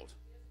sprinkled.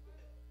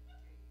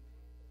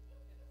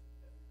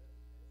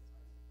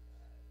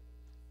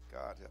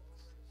 God help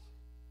us.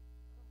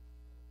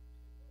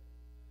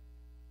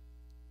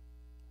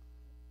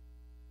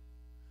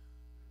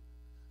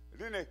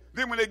 And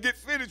then when they get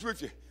finished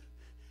with you,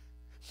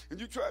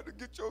 and you try to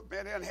get your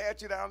man, they done had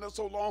you down there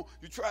so long,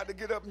 you tried to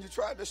get up and you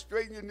tried to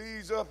straighten your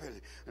knees up,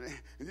 and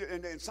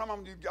then some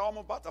of them you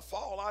almost about to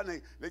fall out,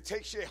 and they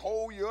take shit,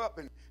 hold you up,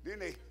 and then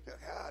they,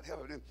 God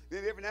help them.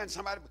 Then every now and then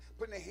somebody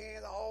putting their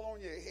hands all on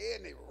your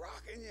head and they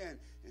rocking you, and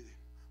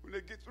when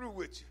they get through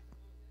with you,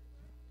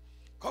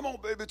 come on,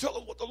 baby, tell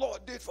us what the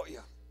Lord did for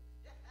you.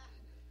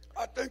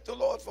 I thank the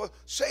Lord for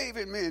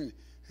saving me.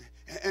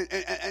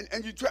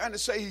 And you trying to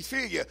say he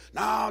feared you.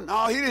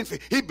 No, he didn't fear.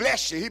 He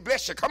blessed you.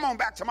 Come on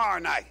back tomorrow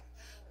night.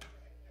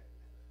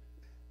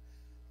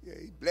 Yeah,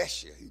 he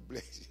bless you.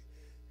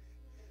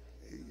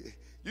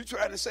 You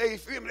trying to say he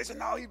feared me. They said,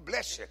 no, he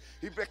bless you.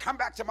 Come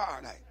back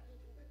tomorrow night.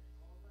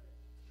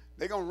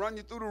 They're going to run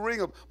you through the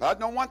ringer. But I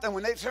know one thing,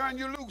 when they turn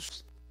you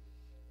loose,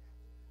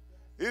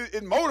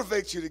 it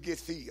motivates you to get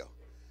filled.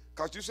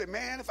 Because you say,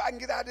 man, if I can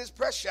get out of this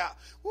press shop,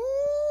 woo,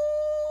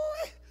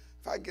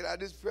 if I can get out of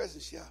this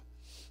press shop,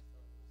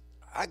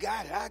 I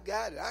got it. Yeah,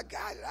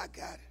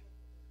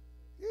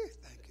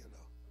 thank you,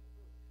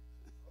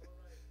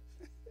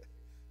 Lord.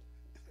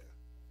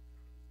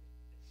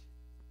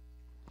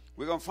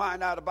 We're going to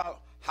find out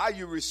about how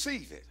you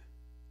receive it.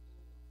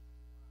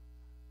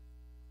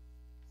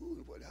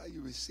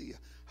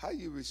 How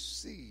you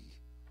receive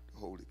the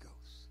Holy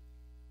Ghost.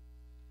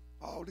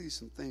 All these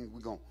some things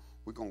we're going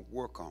to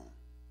work on.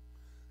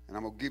 And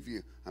I'm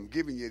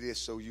giving you this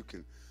so you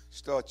can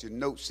start your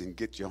notes and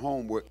get your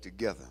homework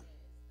together.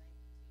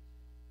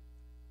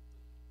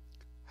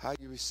 How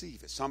you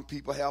receive it. Some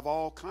people have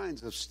all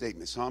kinds of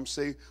statements. Some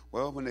say,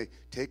 well, when they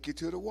take you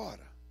to the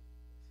water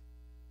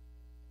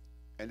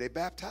and they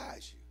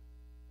baptize you,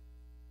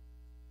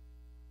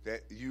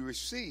 that you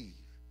receive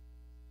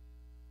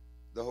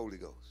the Holy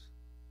Ghost.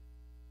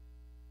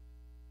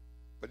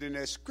 But then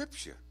there's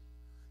scripture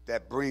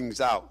that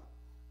brings out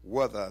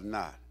whether or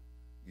not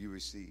you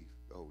receive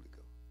the Holy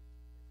Ghost.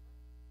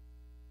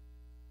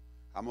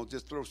 I'm going to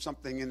just throw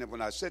something in there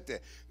when I said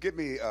that. Give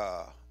me,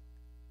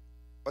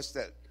 what's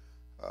that?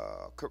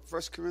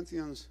 1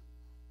 Corinthians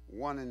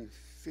 1 and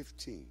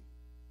 15.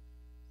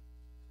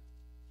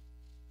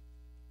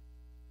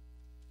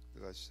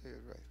 Did I say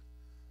it right?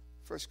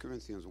 1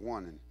 Corinthians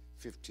 1 and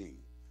 15.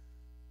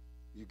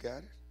 You got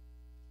it?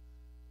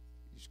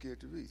 You scared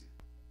to read it?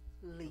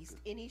 Lest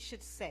any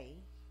should say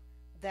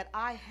that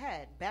I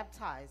had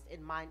baptized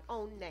in mine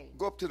own name.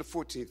 Go up to the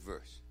 14th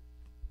verse.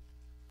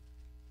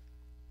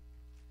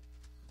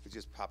 It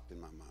just popped in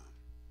my mind.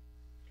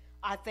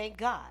 I thank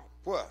God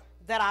What?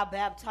 that I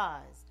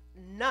baptized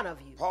none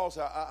of you, Paul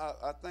said,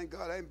 I thank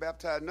God I ain't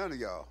baptized none of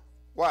y'all.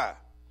 Why?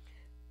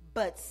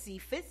 but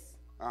Cephas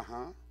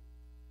Uh-huh.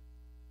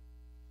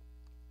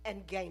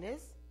 and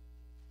Gaius,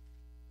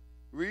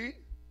 Read.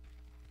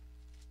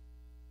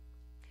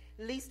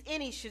 lest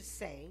any should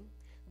say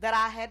that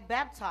I had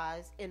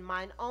baptized in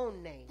mine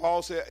own name.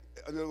 Paul said,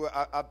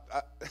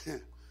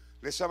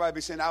 let somebody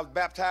be saying, I was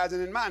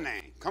baptizing in my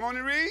name. Come on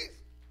and read.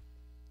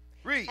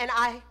 Read. And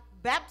I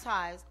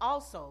baptized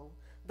also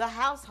the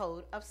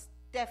household of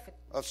Stephen.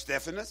 Of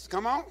Stephanus.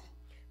 Come on.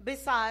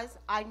 Besides,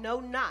 I know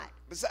not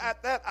Besides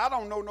that, I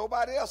don't know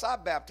nobody else I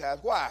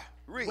baptized. Why?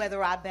 Read.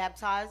 whether I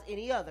baptized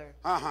any other.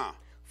 Uh-huh.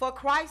 For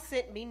Christ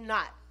sent me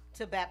not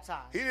to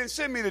baptize. He didn't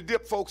send me to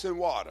dip folks in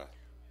water.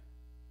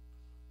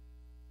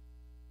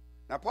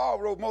 Now, Paul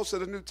wrote most of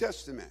the New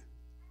Testament.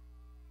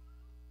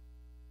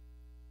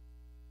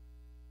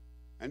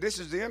 And this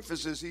is the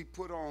emphasis he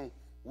put on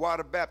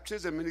water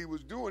baptism, and he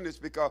was doing this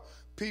because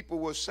people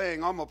were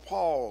saying, I'm of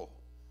Paul,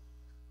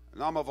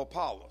 and I'm of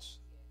Apollos,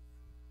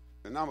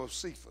 and I'm of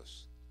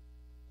Cephas.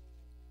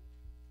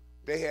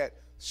 They had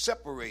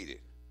separated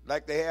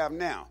like they have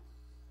now.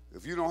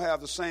 If you don't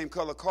have the same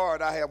color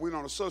card I have, we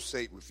don't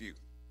associate with you.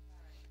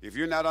 If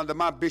you're not under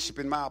my bishop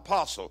and my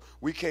apostle,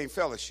 we can't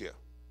fellowship.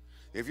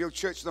 If your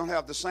church don't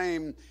have the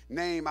same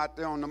name out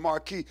there on the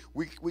marquee,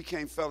 we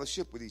can't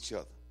fellowship with each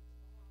other.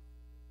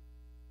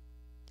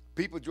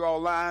 People draw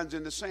lines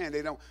in the sand.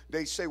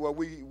 They say, well,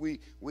 we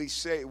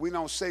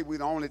don't say we're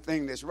the only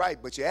thing that's right,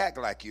 but you act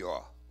like you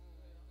are.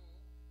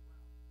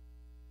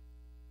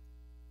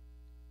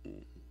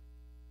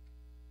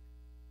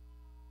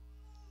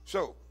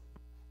 So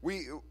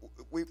we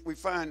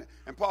find,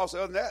 and Paul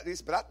said, other than that, he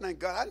said, but I thank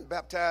God I didn't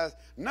baptize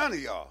none of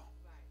y'all.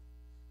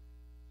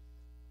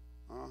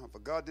 For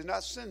God did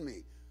not send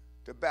me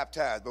to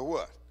baptize, but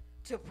what?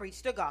 To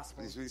preach the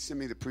gospel. He sent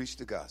me to preach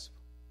the gospel.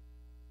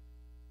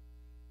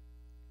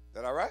 Is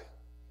that all right?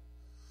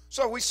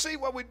 So we see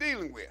what we're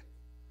dealing with.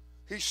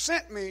 He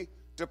sent me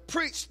to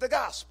preach the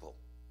gospel.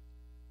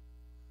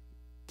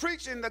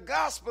 Preaching the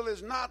gospel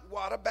is not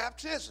water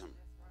baptism.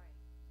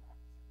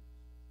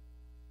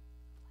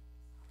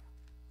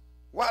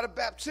 Water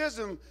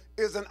baptism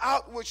is an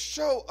outward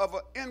show of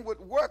an inward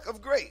work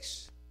of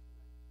grace.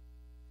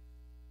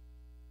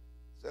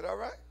 Is that all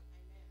right?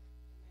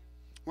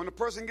 When a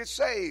person gets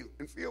saved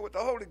and filled with the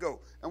Holy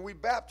Ghost and we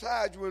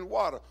baptize you in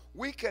water,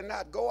 we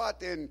cannot go out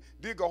there and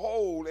dig a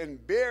hole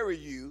and bury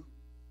you,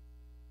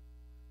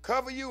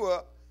 cover you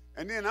up,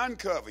 and then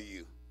uncover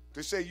you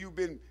to say you've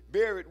been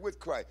buried with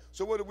Christ.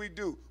 So what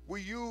do?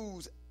 We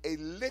use a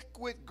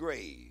liquid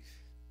grave,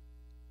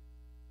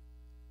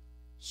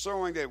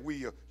 showing that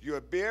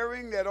you're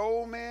burying that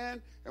old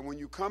man, and when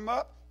you come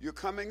up, you're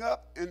coming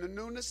up in the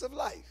newness of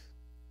life.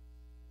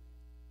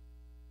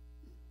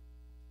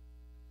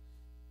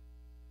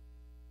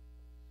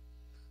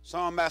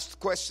 Some asked the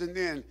question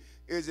then,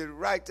 is it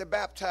right to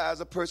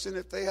baptize a person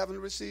if they haven't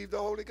received the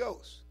Holy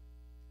Ghost?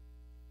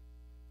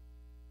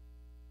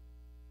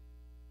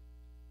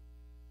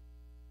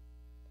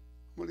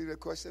 I'm going to leave that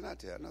question out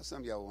there. I know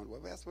some of y'all wonder,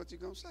 well, that's what you're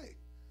going to say.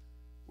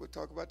 We'll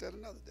talk about that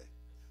another day.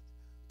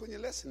 Putting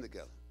your lesson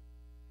together.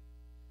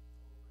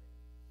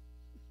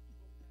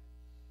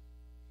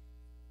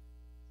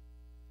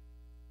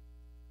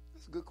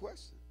 That's a good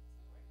question.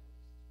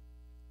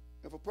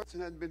 If a person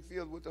hasn't been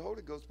filled with the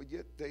Holy Ghost, but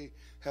yet they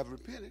have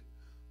repented,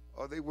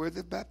 are they worthy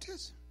of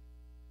baptism?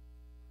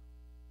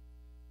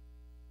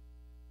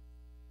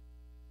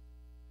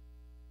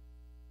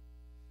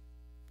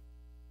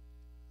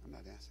 I'm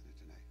not answering it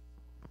tonight.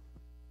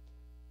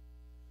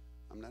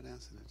 I'm not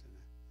answering it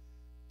tonight.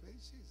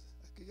 Praise Jesus.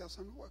 I'll give y'all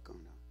something to work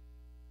on now.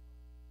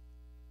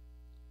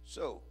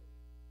 So,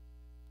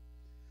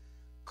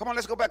 come on,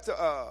 let's go back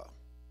to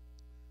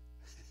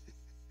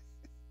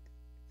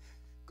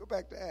go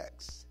back to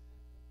Acts.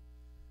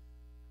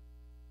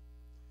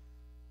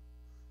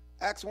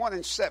 Acts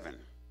 1:7.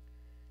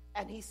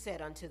 And he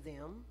said unto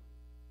them,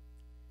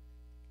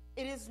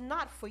 it is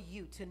not for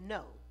you to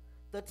know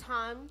the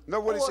time. No,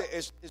 what he said,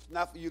 it's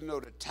not for you to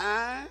know the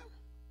time.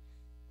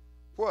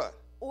 What?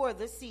 Or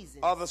the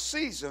season. Or the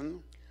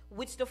season.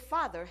 Which the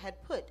Father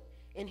had put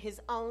in his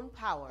own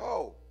power.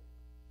 Oh.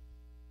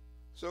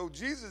 So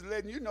Jesus is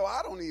letting you know,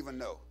 I don't even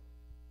know.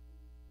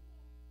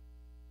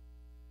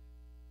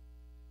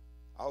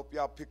 I hope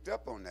y'all picked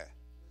up on that.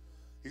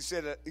 He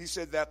said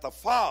that the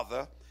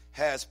Father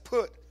has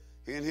put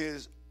in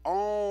his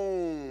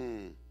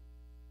own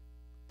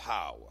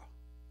power.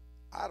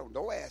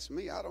 Don't ask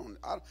me. I don't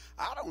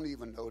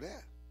even know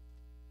that.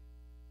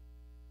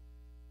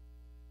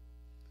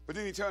 But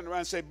then he turned around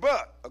and said,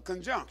 but a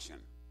conjunction.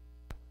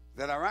 Is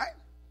that all right?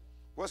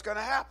 What's going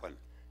to happen?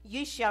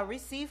 You shall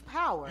receive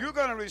power. You're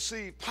going to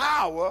receive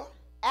power.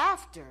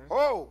 After.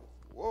 Whoa.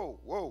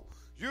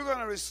 You're going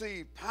to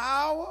receive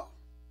power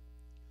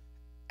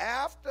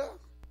after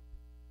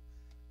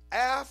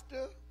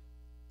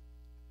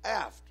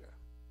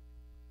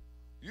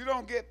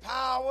don't get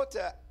power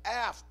till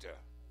after.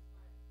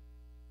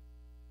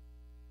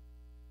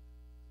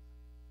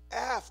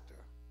 After.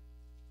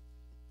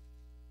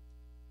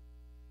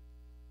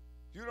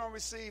 You don't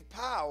receive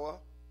power,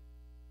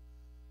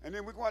 and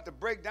then we're going to have to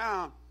break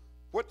down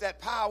what that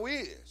power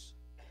is.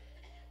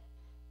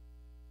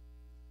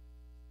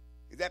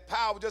 Is that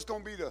power just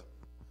going to be the,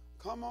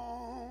 come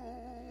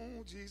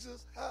on,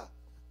 Jesus,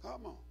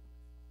 come on.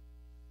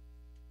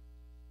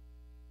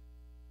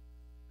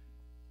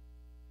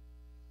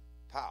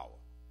 Power.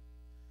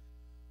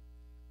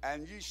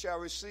 And ye shall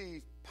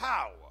receive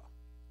power.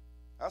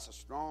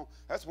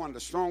 That's one of the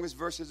strongest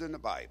verses in the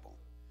Bible.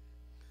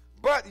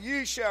 But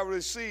ye shall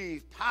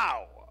receive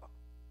power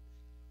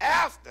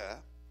after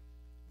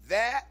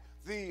that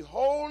the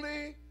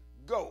Holy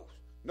Ghost.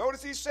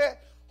 Notice he said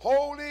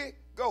Holy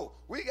Ghost.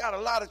 We got a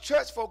lot of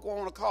church folk who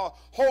want to call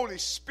Holy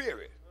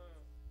Spirit.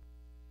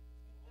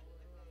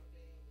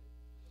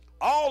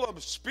 All of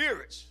them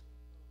spirits.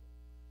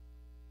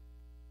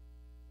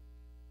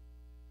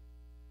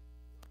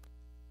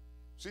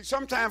 See,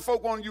 sometimes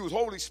folk want to use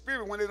Holy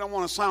Spirit when they don't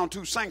want to sound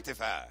too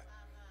sanctified.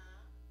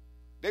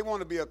 They want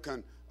to be a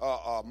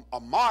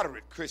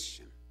moderate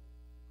Christian.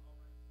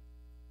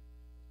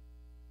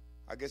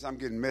 I guess I'm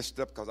getting messed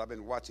up because I've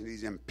been watching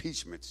these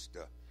impeachment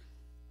stuff.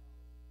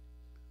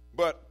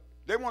 But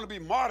they want to be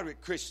moderate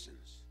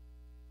Christians.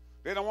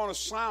 They don't want to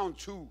sound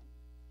too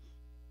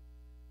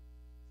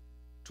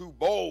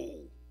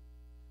bold.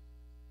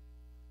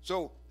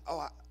 So,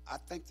 I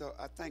thank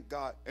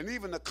God. And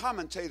even the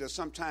commentators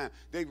sometimes,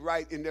 they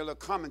write in their little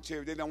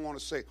commentary, they don't want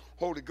to say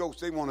Holy Ghost,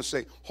 they want to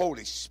say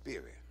Holy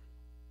Spirit.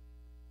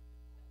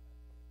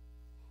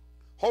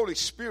 Holy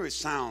Spirit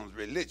sounds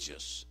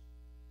religious.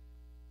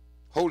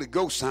 Holy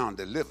Ghost sounds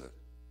delivered.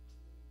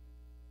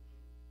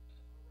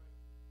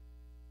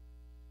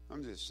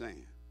 I'm just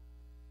saying.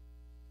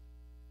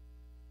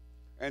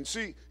 And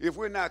see, if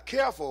we're not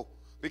careful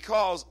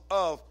because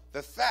of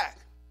the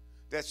fact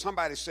that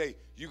somebody say,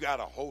 you got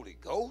a Holy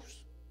Ghost?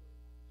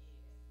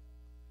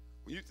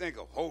 When you think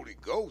of Holy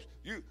Ghost,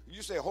 you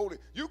say holy,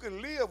 you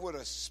can live with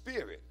a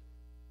spirit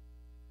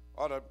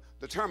or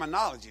the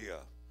terminology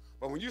of.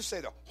 But when you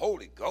say the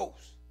Holy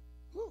Ghost,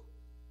 whew,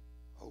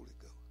 Holy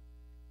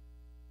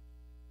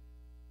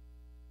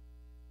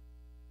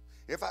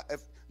Ghost.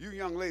 If you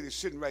young ladies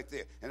sitting right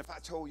there, and if I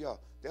told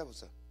y'all there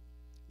was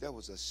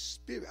a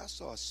spirit, I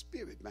saw a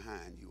spirit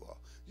behind you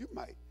all, you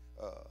might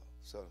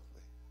sort of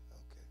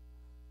okay.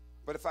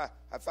 But if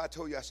I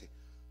told you, I said,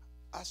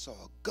 I saw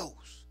a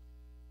ghost.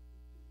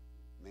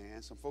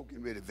 Man, some folk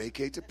getting ready to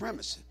vacate the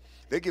premises.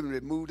 They're getting ready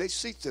to move their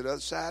seats to the other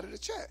side of the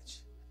church.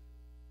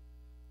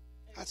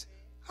 I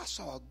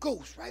saw a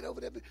ghost right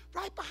over there,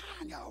 right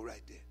behind y'all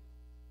right there.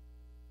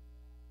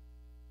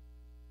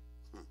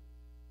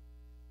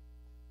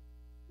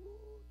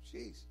 Ooh,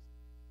 Jesus.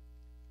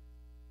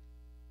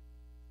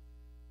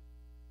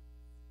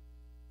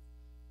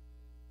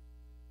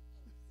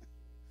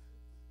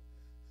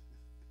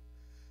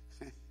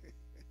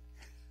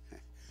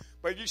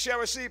 But you shall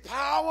receive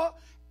power.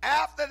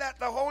 After that,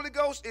 the Holy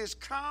Ghost is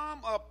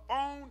come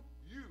upon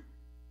you,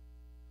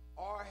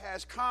 or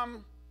has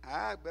come.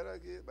 I better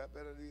leave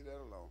that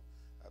alone.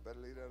 I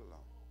better leave that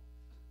alone.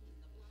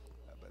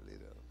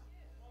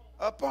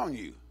 Upon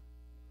you.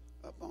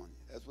 Upon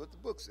you. That's what the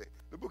book said.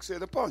 The book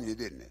said upon you,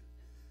 didn't it?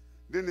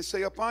 Didn't it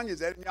say upon you? Is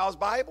that in y'all's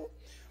Bible?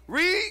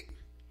 Read.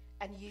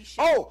 And ye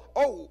shall.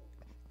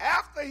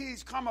 After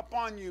he's come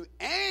upon you,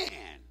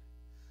 and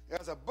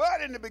there's a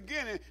but in the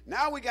beginning.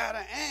 Now we got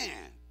an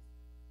and.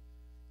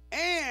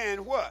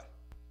 And what?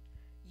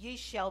 Ye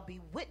shall be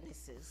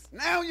witnesses.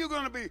 Now you're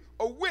going to be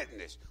a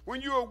witness.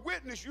 When you're a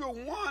witness, you're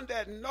one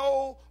that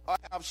know or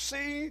have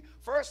seen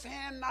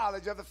firsthand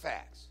knowledge of the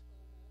facts.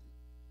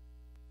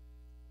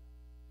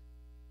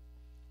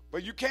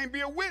 But you can't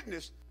be a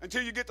witness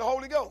until you get the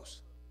Holy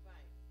Ghost.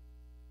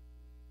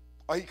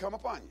 Or he come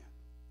upon you.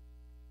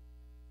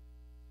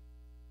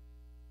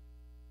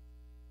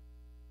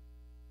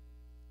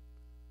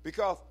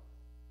 Because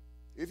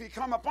if he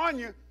come upon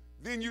you,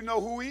 then you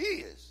know who he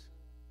is.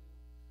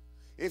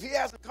 If he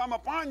hasn't come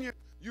upon you,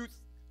 you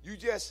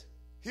just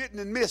hitting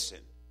and missing.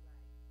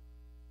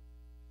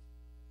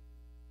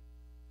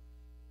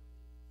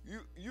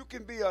 You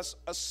can be a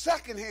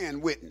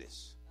second-hand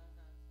witness.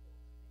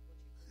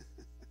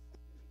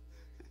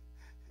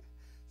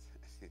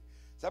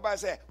 Somebody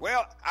say,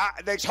 well,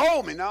 they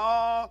told me.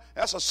 No,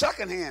 that's a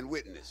second-hand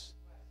witness.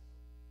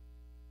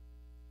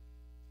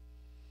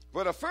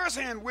 But a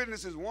first-hand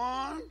witness is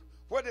one.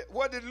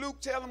 What did Luke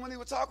tell him when he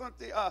was talking to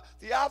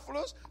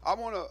Theophilus? I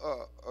want to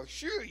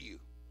assure you,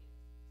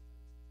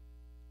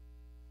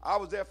 I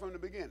was there from the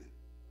beginning.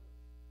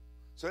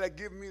 So that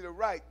gives me the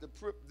right, the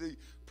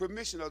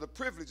permission or the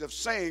privilege of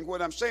saying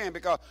what I'm saying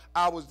because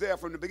I was there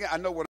from the beginning. I know what